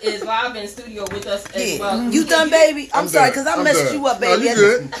Dillard is live in studio with us as well. You done, baby? I'm sorry, because I I'm messed done. you up, No, baby. you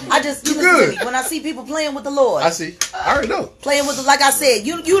good. I just, You listen to good. me. When I see people playing with the Lord, I see. I already know. playing with the, like I said,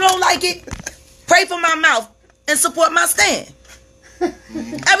 you don't like it, pray for my mouth and support my stand.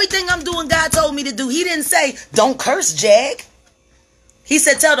 Everything I'm doing, God told me to do. He didn't say, don't curse, Jag. He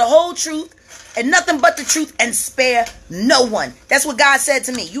said, tell the whole truth and nothing but the truth and spare no one. That's what God said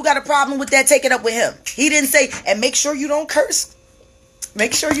to me. You got a problem with that, take it up with him. He didn't say, and make sure you don't curse.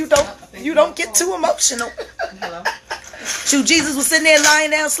 Make sure you don't get too emotional. Hello. Shoot, Jesus was sitting there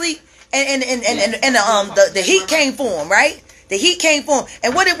lying down asleep, and the heat came for him, right? The heat came for him,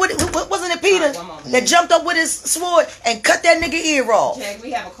 and what wasn't it Peter that jumped up with his sword and cut that nigga ear off? Jag,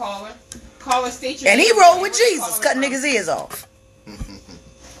 we have a caller. Caller, state your And name. he rolled with Where you Jesus, calling cutting from? niggas' ears off.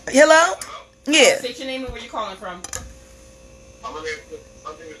 Hello? Yeah. State your name and where you calling from. My name is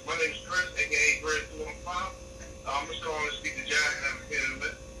Chris, aka Chris 215. I'm just calling to speak to Jag and have a kid in a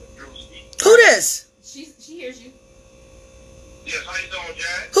minute. Who this? She hears you. Yes, how you doing,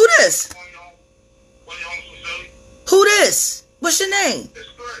 Jag? Who this? When you home from Philly? Who this? What's your name? It's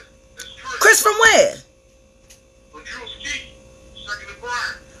Chris. It's Chris. Chris from where? From Drew Ski. Second to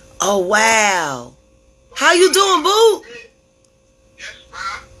Brian. Oh, wow. How you doing, boo? Yes,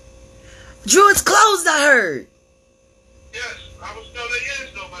 ma'am. Drew, it's closed, I heard. Yes, I was still there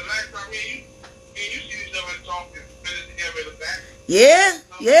years ago, but last time me and you see each other talking, spending together in the back. Yeah.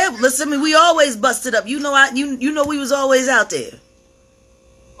 Listen to me. We always busted up. You know we was always out there.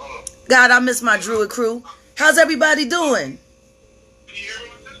 God, I miss my Druid crew. How's everybody doing? Can you hear me,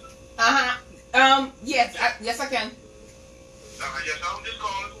 my sister? Yes, I can. Yes, I was just calling. Just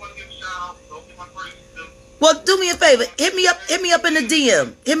want to give a shout out. Don't get my praise. Well, do me a favor. Hit me up in the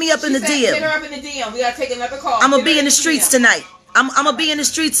DM. Hit me up in the Hit her DM. up in the DM. We gotta take another call. I'm gonna Hit her be in the DM. streets tonight. I'm gonna be in the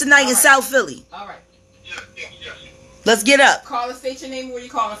streets tonight in South Philly. All right. Yes. Let's get up. Call us. State your name. Where you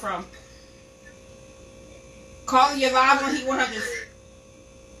calling from? Call you live on Heat 100.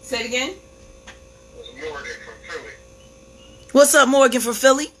 Say it again. Morgan from Philly. What's up, Morgan from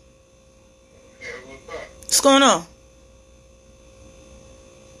Philly? Yeah, what's up? What's going on?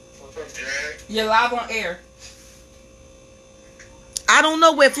 What's up, Jag? You're live on air. I don't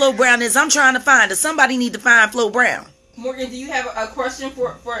know where Flo Brown is. I'm trying to find her. Somebody need to find Flo Brown. Morgan, do you have a question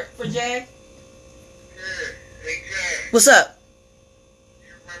for Jag? Yeah. Hey, Jag. What's up?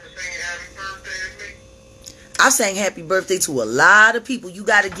 You remember singing Happy Birthday to me? I sang happy birthday to a lot of people. You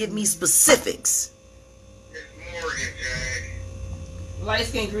got to give me specifics. It's Morgan, Jag. Light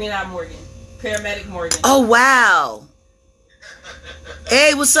skin, green eye Morgan. Paramedic Morgan. Oh, wow.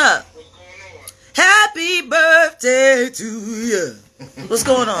 Hey, what's up? What's going on? Happy birthday to you. What's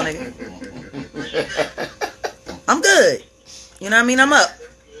going on, nigga? I'm good. You know what I mean? I'm up. That's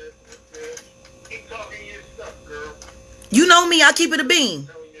good. Keep talking your stuff, girl. You know me. I keep it a bean.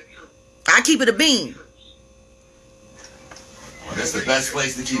 Telling your truth. I keep it a bean. That's the best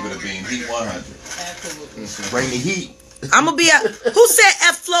place to keep it a bean. Heat 100. Absolutely. Bring the heat. I'm going to be out. Who said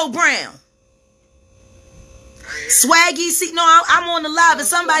F Flo Brown? Swaggy. See, no, I'm on the live and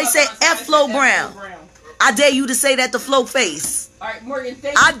somebody said F Flo Brown. I dare you to say that to Flo face. All right, Morgan,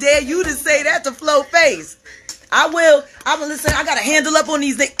 thank you. I dare you to say that to Flo face. I will listen. I got to handle up on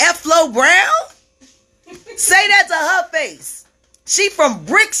these things. F Flo Brown? Say that to her face. She from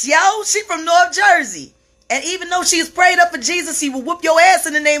Bricks, yo. She from North Jersey. And even though she's prayed up for Jesus, he will whoop your ass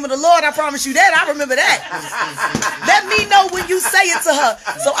in the name of the Lord. I promise you that. I remember that. Let me know when you say it to her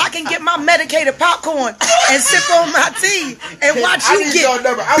so I can get my medicated popcorn and sip on my tea and watch you get your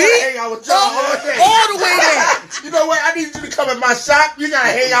number. I want to hang out with y'all all day. all the way there. You know what? I need you to come in my shop. You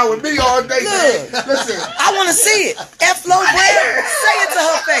gotta hang out with me all day. Good. Listen. I want to see it. F Flo Brown, say it to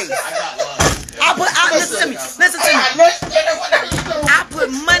her face. Listen to me. I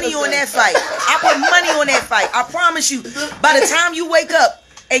put money on that fight. I promise you. By the time you wake up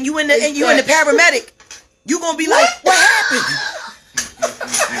and you in the paramedic, you gonna be like, what happened?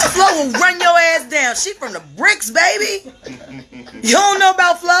 Flo will run your ass down. She from the Bricks, baby. You don't know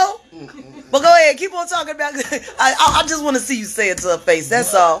about Flo? But go ahead, keep on talking about it. I just want to see you say it to her face.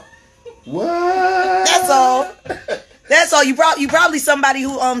 That's all. What? That's all. That's all. You probably somebody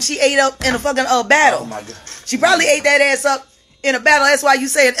who she ate up in a fucking battle. Oh my God. She probably ate that ass up in a battle. That's why you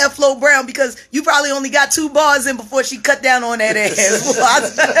saying F Flo Brown, because you probably only got 2 bars in before she cut down on that ass.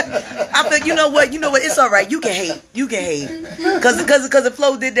 I think you know what? It's all right. You can hate. Because if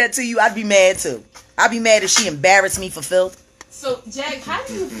Flo did that to you, I'd be mad too. I'd be mad if she embarrassed me for filth. So, Jag, how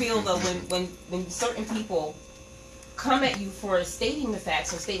do you feel though when certain people come at you for stating the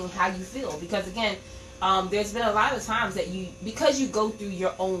facts or stating how you feel? Because again, there's been a lot of times that because you go through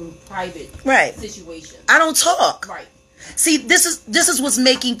your own private situation. I don't talk. Right. See, this is what's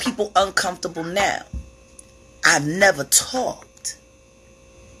making people uncomfortable now. I've never talked.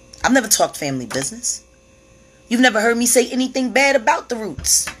 I've never talked family business. You've never heard me say anything bad about the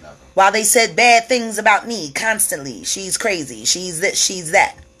Roots. Never. While they said bad things about me constantly. She's crazy. She's this. She's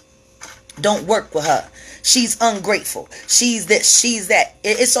that. Don't work with her. She's ungrateful. She's this. She's that.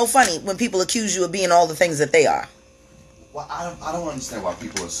 It's so funny when people accuse you of being all the things that they are. Well, I don't understand why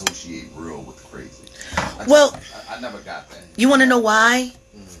people associate real with crazy. I never got that. You want to know why?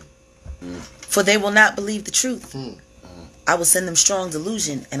 For they will not believe the truth. I will send them strong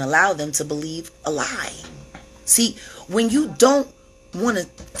delusion and allow them to believe a lie. See, when you don't want to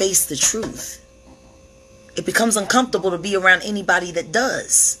face the truth, it becomes uncomfortable to be around anybody that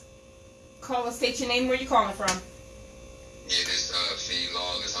does. Call us, state your name, where you calling from? Yeah, this Fee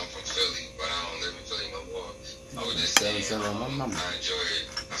Lawless. I'm from Philly, but I don't live in Philly no more. I was just saying, I enjoyed.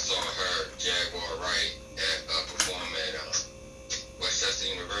 I saw her, Jaguar, Wright, perform at Westchester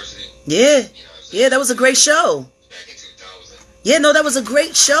University. Yeah, You know what I'm saying? yeah, that was a great show. Back in 2000. Yeah, no, that was a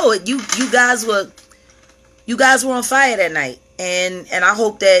great show. You guys were on fire that night, and I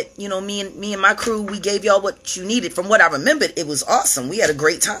hope that me and my crew, we gave y'all what you needed. From what I remembered, it was awesome. We had a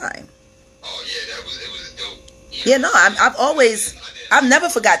great time. Oh yeah, it was dope. Yeah, no, I've never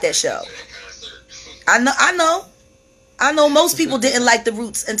forgot that show. I know most people didn't like the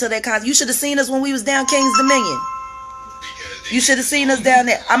Roots until that concert. You should have seen us when we was down King's Dominion. You should have seen us down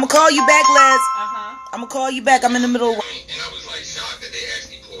there. I'm gonna call you back, Les. I'm gonna call you back. I'm in the middle of And I was like shocked that they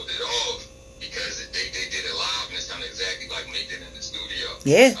actually pulled it off because they did it live and it sounded exactly like when they did it in the studio.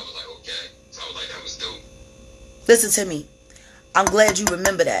 Yeah. I was like, okay. So I Listen to me. I'm glad you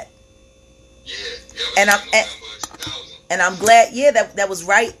remember that. Yeah. And I'm glad, that was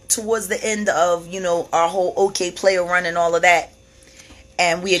right towards the end of, our whole OK Player run and all of that.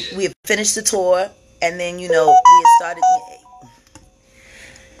 And we had finished the tour, and then, we had started.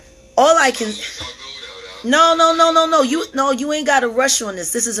 All I can. No. You ain't got to rush on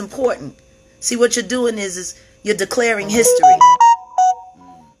this. This is important. See, what you're doing is you're declaring history.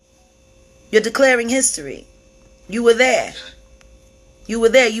 You're declaring history. You were there.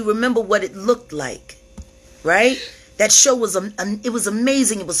 You remember what it looked like, right? That show was it was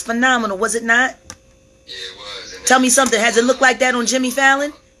amazing. It was phenomenal, was it not? Yeah, it was. Tell me something. Has it looked like that on Jimmy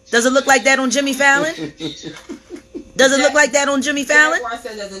Fallon? Does it look like that on Jimmy Fallon? Does it look like that on Jimmy Fallon? Jaguar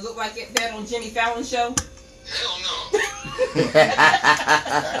said, does it look like that on Jimmy Fallon's show? Hell no.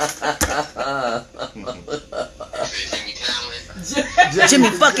 Jimmy Fallon. Jimmy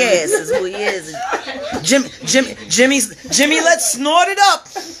fuck ass is who he is. Jimmy, let's snort it up.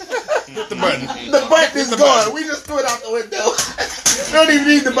 Hit the button. The button is gone. We just threw it out the window. We don't even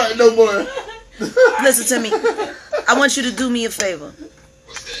need the button no more. Listen to me. I want you to do me a favor.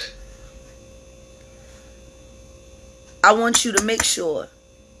 What's that? I want you to make sure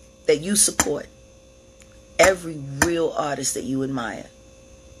that you support every real artist that you admire.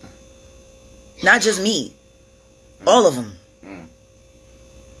 Not just me. All of them.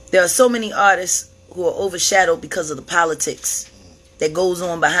 There are so many artists who are overshadowed because of the politics that goes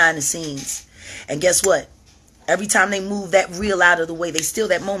on behind the scenes. And guess what? Every time they move that reel out of the way, they steal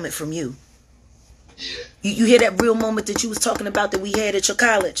that moment from you. Yeah. You hear that real moment that you was talking about that we had at your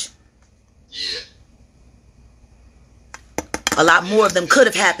college? Yeah. A lot more of them could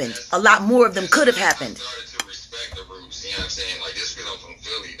have happened. A lot more of them could have happened. I started to respect the roots. You know what I'm saying? Like, just because I'm from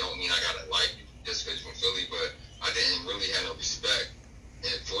Philly don't mean I gotta like you just because you're from Philly, but I didn't really have no respect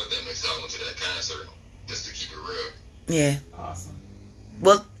for them until I went to that concert, just to keep it real. Yeah. Awesome.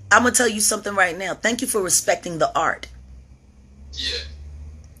 Well, I'm going to tell you something right now. Thank you for respecting the art. Yeah.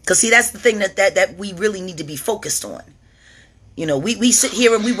 Because, see, that's the thing that we really need to be focused on. We sit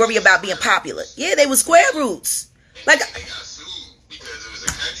here and we worry about being popular. Yeah, they were Square Roots. Like, they got sued because it was a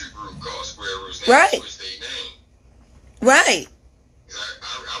country group called Square Roots. Right. Switched their name. Right.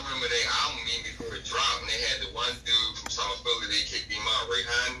 I remember their album even before it dropped, and they had the one dude from South Philly, they kicked him out,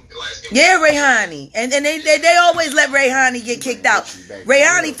 Rayhan, the light skin. Yeah, Rayhani. And they always let Rayhani get kicked out.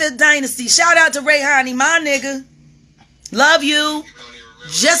 Rayhani Fifth Dynasty. Shout out to Rayhani, my nigga. Love you.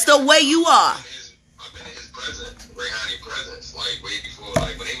 Just the way you are. I've been in his presence, Rayhani presence, like way before,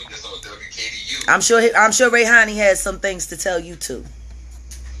 like when they were just on WKDU. I'm sure Rayhani has some things to tell you too.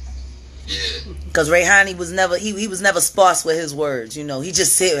 Yeah. Because Rayhani was never he was never sparse with his words. He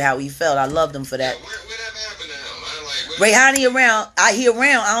just said how he felt. I loved him for that. Yeah, whatever happened to him? Rayhani around. He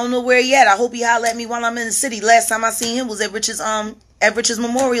around. I don't know where he at. I hope he holler at me while I'm in the city. Last time I seen him was at Rich's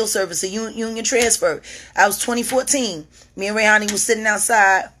memorial service at Union Transfer. I was 2014. Me and Rayhani was sitting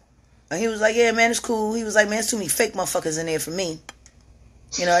outside, and he was like, "Yeah, man, it's cool." He was like, "Man, it's too many fake motherfuckers in there for me."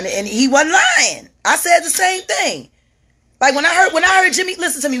 And he wasn't lying. I said the same thing. Like when I heard Jimmy,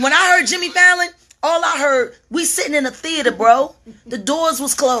 listen to me. When I heard Jimmy Fallon, all I heard, we sitting in a theater, bro. The doors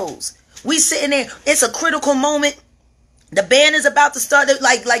was closed. We sitting there. It's a critical moment. The band is about to start.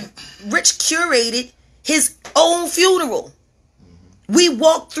 Like Rich curated his own funeral. We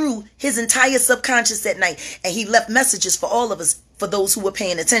walked through his entire subconscious that night, and he left messages for all of us, for those who were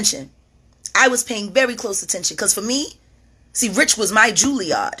paying attention. I was paying very close attention because for me, see, Rich was my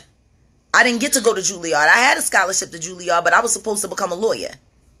Juilliard. I didn't get to go to Juilliard. I had a scholarship to Juilliard, but I was supposed to become a lawyer.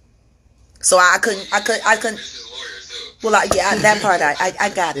 So I couldn't. Well, that part, I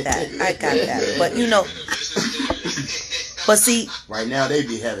got that. But, but see. Right now, they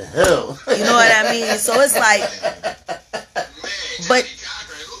be having hell. You know what I mean? So it's like, but,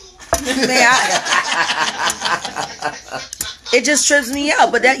 man, it just trips me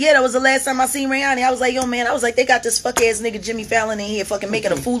out. But that was the last time I seen Rayhani. I was like, yo, man, they got this fuck ass nigga Jimmy Fallon in here fucking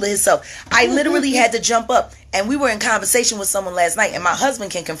making a fool of himself. I literally had to jump up. And we were in conversation with someone last night, and my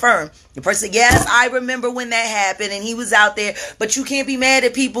husband can confirm. The person said, yes, I remember when that happened, and he was out there, but you can't be mad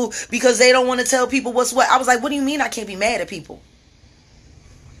at people because they don't want to tell people what's what. I was like, what do you mean I can't be mad at people?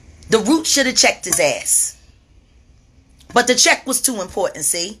 The Root should have checked his ass. But the check was too important,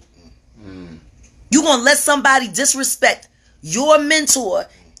 see? You gonna let somebody disrespect your mentor,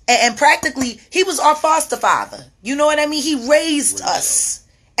 and practically, he was our foster father. You know what I mean? He raised us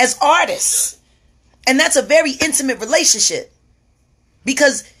as artists. And that's a very intimate relationship.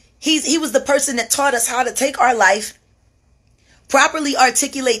 Because he was the person that taught us how to take our life, properly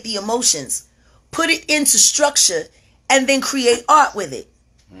articulate the emotions, put it into structure, and then create art with it.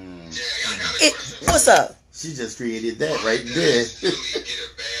 Yeah, I got a question. What's up? She just created that right there. Philly get a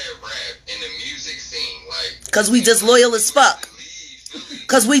bad rap in the music scene, like. Cause we disloyal as fuck.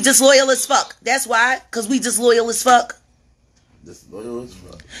 Cause we disloyal as fuck. That's why. Cause we disloyal as fuck. Disloyal as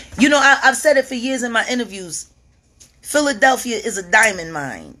fuck. You know, I've said it for years in my interviews. Philadelphia is a diamond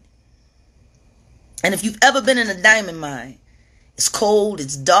mine. And if you've ever been in a diamond mine, it's cold,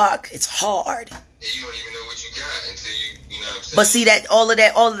 it's dark, it's hard. And you don't even know what you got until you know what I'm saying? But see that all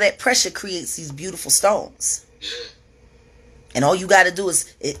of that pressure creates these beautiful stones. Yeah. And all you got to do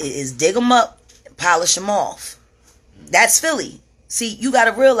is dig them up and polish them off. That's Philly. See, you got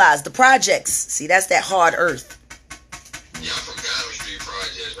to realize the projects. See, that's that hard earth. Yeah, I'm from Diamond Street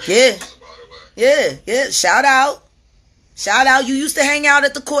Projects. Right? Yeah. Shout out. You used to hang out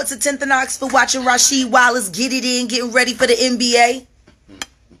at the courts at 10th and Oxford watching Rasheed Wallace get it in, getting ready for the NBA.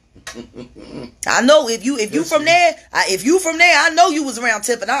 I know if you from there, I know you was around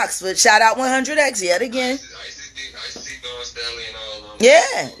 10th and Oxford. Shout out 100X yet again. I see Don Stanley and all of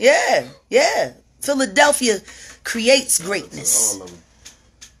them. Yeah. Philadelphia creates greatness. All of them.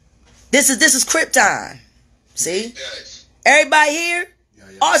 This is Krypton. See? Yes. Everybody here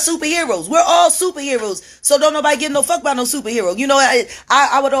are superheroes. We're all superheroes. So don't nobody give no fuck about no superhero. You know,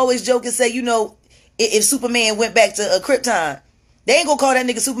 I would always joke and say, you know, if Superman went back to Krypton, they ain't gonna call that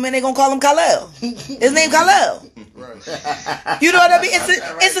nigga Superman. They gonna call him Kal-El. His name Kal-El. Right. You know what I mean?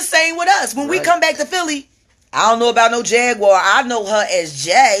 It's the same with us. When we come back to Philly, I don't know about no Jaguar. I know her as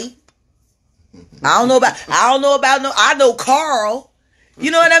Jay. I know Carl. You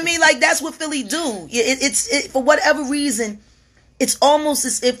know what I mean? Like, that's what Philly do. It's for whatever reason, it's almost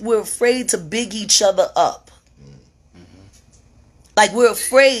as if we're afraid to big each other up. Like, we're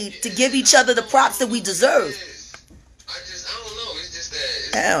afraid to give each other the props that we deserve. I don't know. It's just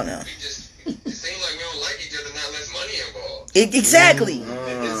that. I don't know. It seems like we don't like each other, not less money involved. Exactly.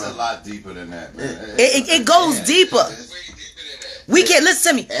 It's a lot deeper than that, man. It goes deeper. It's way deeper than that. We can't,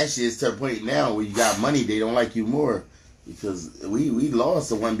 listen to me. Actually, it's to the point now where you got money, they don't like you more. Because we lost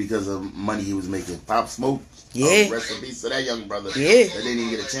the one because of money he was making. Pop Smoke. Yeah. Rest in peace to that young brother. Yeah. That didn't even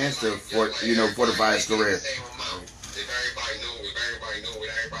get a chance to fortify his career. If everybody knew what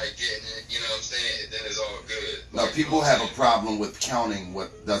everybody getting it, you know what I'm saying, then it's all good. No, people have a problem with counting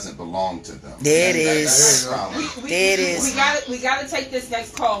what doesn't belong to them. There it That's is. the problem. There it is. We gotta take this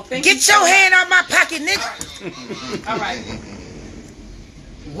next call. Get your hand out my pocket, nigga. All right.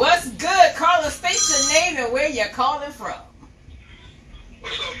 What's good? Call us, state your name and where you're calling from.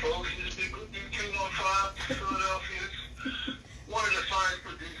 What's up, folks? This is Big 215, Philadelphia. One of the finest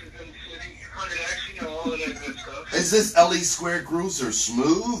producers in the city. 100X, you know, all of that good stuff. Is this LE Square Cruise or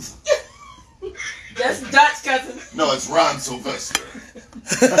Smooth? That's Dutch, cousin. No, it's Ron Sylvester.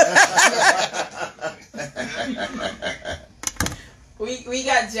 We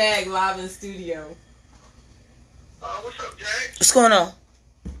got Jag live in studio. What's up, Jack? What's going on?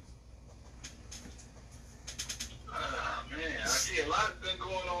 Man, I see a lot has been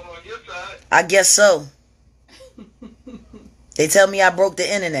going on your side. I guess so. They tell me I broke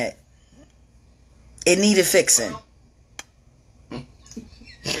the internet. It needed fixing. If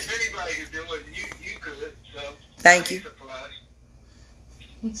anybody could do it, you could. So Thank you. Surprised.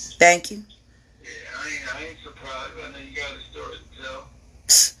 Thank you. Yeah, I ain't surprised. I know you got a story to tell.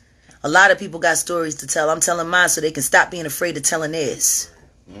 Psst. A lot of people got stories to tell. I'm telling mine so they can stop being afraid of telling theirs.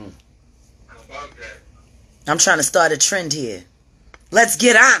 How about that? I'm trying to start a trend here. Let's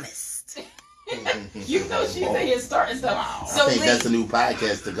get honest. You know she's in here starting stuff. So I think Lee, that's a new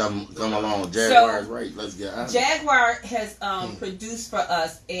podcast to come along. Jaguar's right. Let's get honest. Jaguar has produced for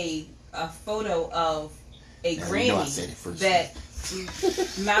us a photo of a Yeah, you know I Grammy said it first. that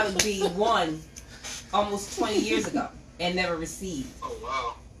Malik B won almost 20 years ago and never received. Oh,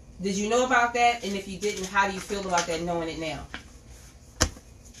 wow. Did you know about that? And if you didn't, how do you feel about that, knowing it now?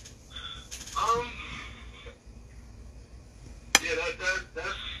 Yeah,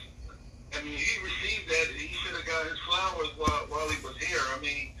 that's. I mean, he received that. He should have got his flowers while he was here. I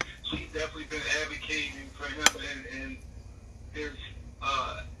mean, she's definitely been advocating for him, and his.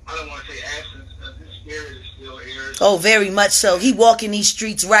 I don't want to say absence, because his spirit is still here. Oh, very much so. He walking these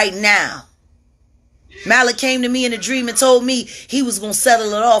streets right now. Malik came to me in a dream and told me he was going to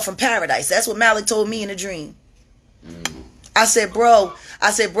settle it all from paradise. That's what Malik told me in a dream. I said, bro,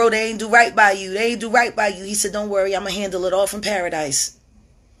 they ain't do right by you. They ain't do right by you. He said, don't worry, I'm going to handle it all from paradise.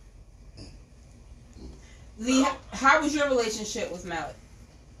 Lee, how was your relationship with Malik?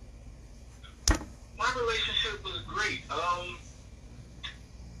 My relationship was great.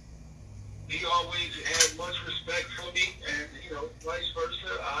 He always had much respect for me, and vice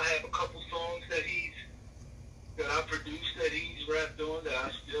versa. I have a couple songs that I produced that he's rapped on that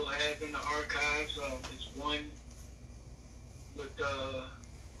I still have back in the archives. It's one with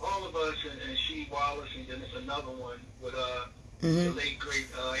all of us and She Wallace, and then it's another one with the late great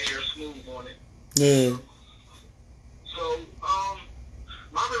Air Smooth on it. Yeah. So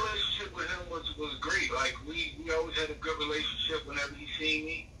my relationship with him was great. Like we always had a good relationship whenever he seen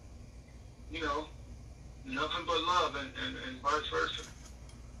me. You know, nothing but love and vice versa.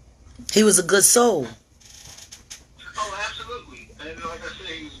 He was a good soul. Oh, absolutely. And like I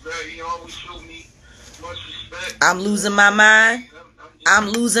said, he always showed me much respect. I'm losing my mind. I'm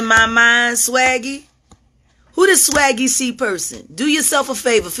losing my mind, Swaggy. Who this Swaggy C person? Do yourself a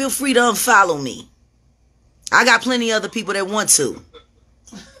favor. Feel free to unfollow me. I got plenty of other people that want to.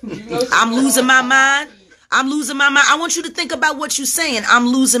 I'm losing my mind. I'm losing my mind. I want you to think about what you're saying. I'm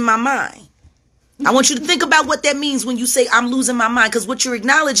losing my mind. I want you to think about what that means when you say I'm losing my mind. Because what you're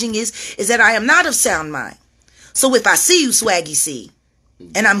acknowledging is that I am not of sound mind. So if I see you, Swaggy C,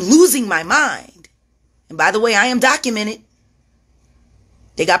 and I'm losing my mind, and by the way, I am documented.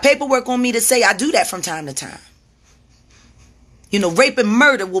 They got paperwork on me to say I do that from time to time. You know, rape and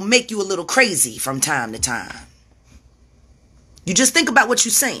murder will make you a little crazy from time to time. You just think about what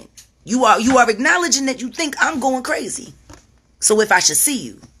you're saying. You are acknowledging that you think I'm going crazy. So if I should see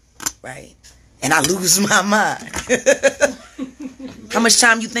you, right, and I lose my mind, how much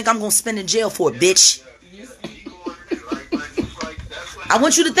time you think I'm going to spend in jail for, bitch? I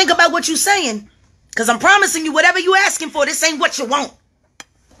want you to think about what you're saying, because I'm promising you whatever you're asking for, this ain't what you want.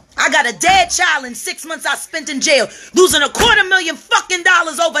 I got a dead child in 6 months I spent in jail, losing $250,000 fucking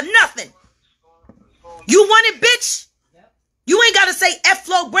over nothing. You want it, bitch? You ain't got to say F.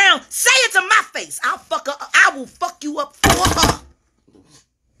 Flo Brown. Say it to my face. I will fuck you up for her.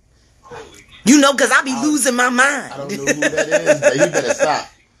 You know, because I be losing my mind. I don't know who that is, but you better stop.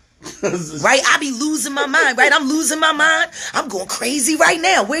 Right? I be losing my mind, right? I'm losing my mind. I'm going crazy right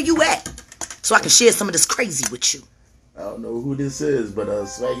now. Where you at? So I can share some of this crazy with you. I don't know who this is, but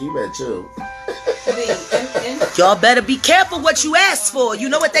Swaggy, you better chill. Y'all better be careful what you ask for. You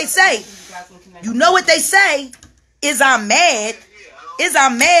know what they say? You know what they say? Is I'm mad. Is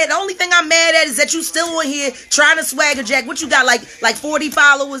I'm mad. The only thing I'm mad at is that you still on here trying to swagger Jag. What you got, like 40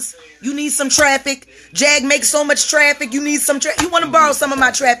 followers? You need some traffic. Jag makes so much traffic. You need some traffic. You want to borrow some of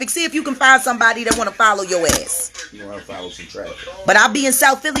my traffic. See if you can find somebody that want to follow your ass. You want to follow some traffic. But I'll be in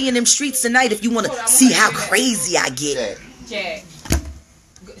South Philly in them streets tonight if you want to see how crazy I get. Jag.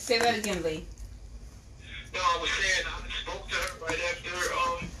 Say that again, Lee. No, I was saying I spoke to her right after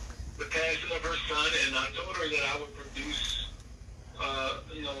the passing of her son, and I told her that I would produce a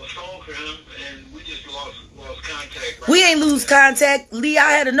song for him, and we just lost contact. Right, we ain't lose contact. Lee,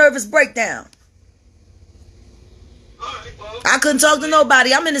 I had a nervous breakdown. All right, well, I couldn't talk to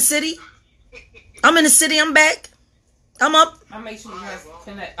nobody. I'm in the city. I'm back. I'm up. I'll make sure you guys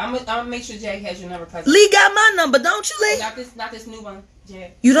connect. I'll make sure Jag has your number. Lee got my number, don't you, Lee? Not this new one,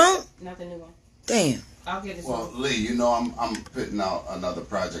 Jag. You don't? Not the new one. Damn. I'll get this Well, one. Lee, you know I'm putting out another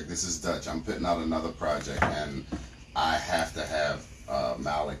project. This is Dutch. I'm putting out another project, and I have to have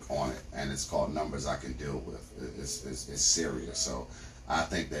Malik on it, and it's called Numbers I Can Deal With. It's serious, so I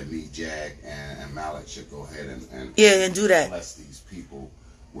think that me, Jag, and Malik should go ahead and do that. Bless these people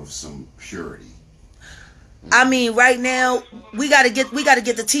with some purity. I mean, right now we gotta get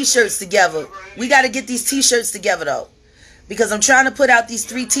the t-shirts together. We gotta get these t-shirts together though, because I'm trying to put out these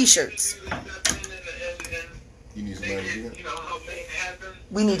 3 t-shirts. You need some money to do that?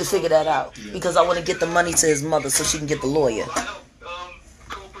 We need to figure that out because I want to get the money to his mother so she can get the lawyer.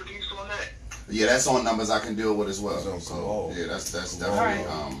 Yeah, that's on Numbers I Can Deal With as well. So, yeah, that's definitely.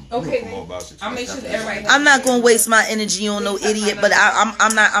 Okay, I'll make sure that everybody. I'm not gonna waste my energy on no idiot, but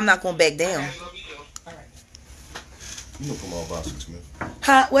I'm not gonna back down. All right. You know, come on, Bossy Smith.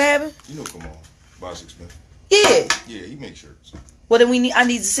 Huh? What happened? You know, come on, Bossy Smith. Yeah. Yeah, he makes shirts. Well, then I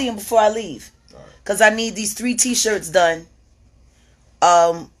need to see him before I leave, cause I need these 3 t-shirts done.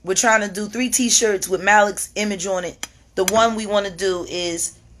 We're trying to do 3 t-shirts with Malik's image on it. The one we want to do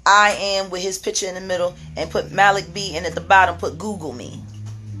is I am with his picture in the middle and put Malik B, and at the bottom put Google me.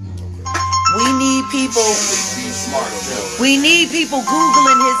 We need people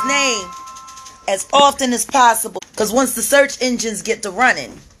Googling his name as often as possible, because once the search engines get to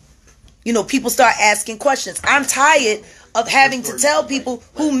running, you know, people start asking questions. I'm tired of having to tell people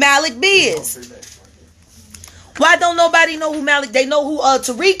who Malik B is. Why don't nobody know who Malik? They know who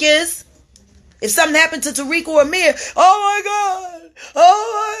Tariq is. If something happened to Tariq or Amir, oh my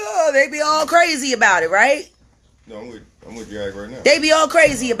God, they be all crazy about it, right? No, I'm with Jag right now. They be all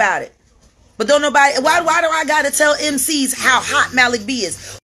crazy about it. But don't nobody, why do I gotta tell MCs how hot Malik B is?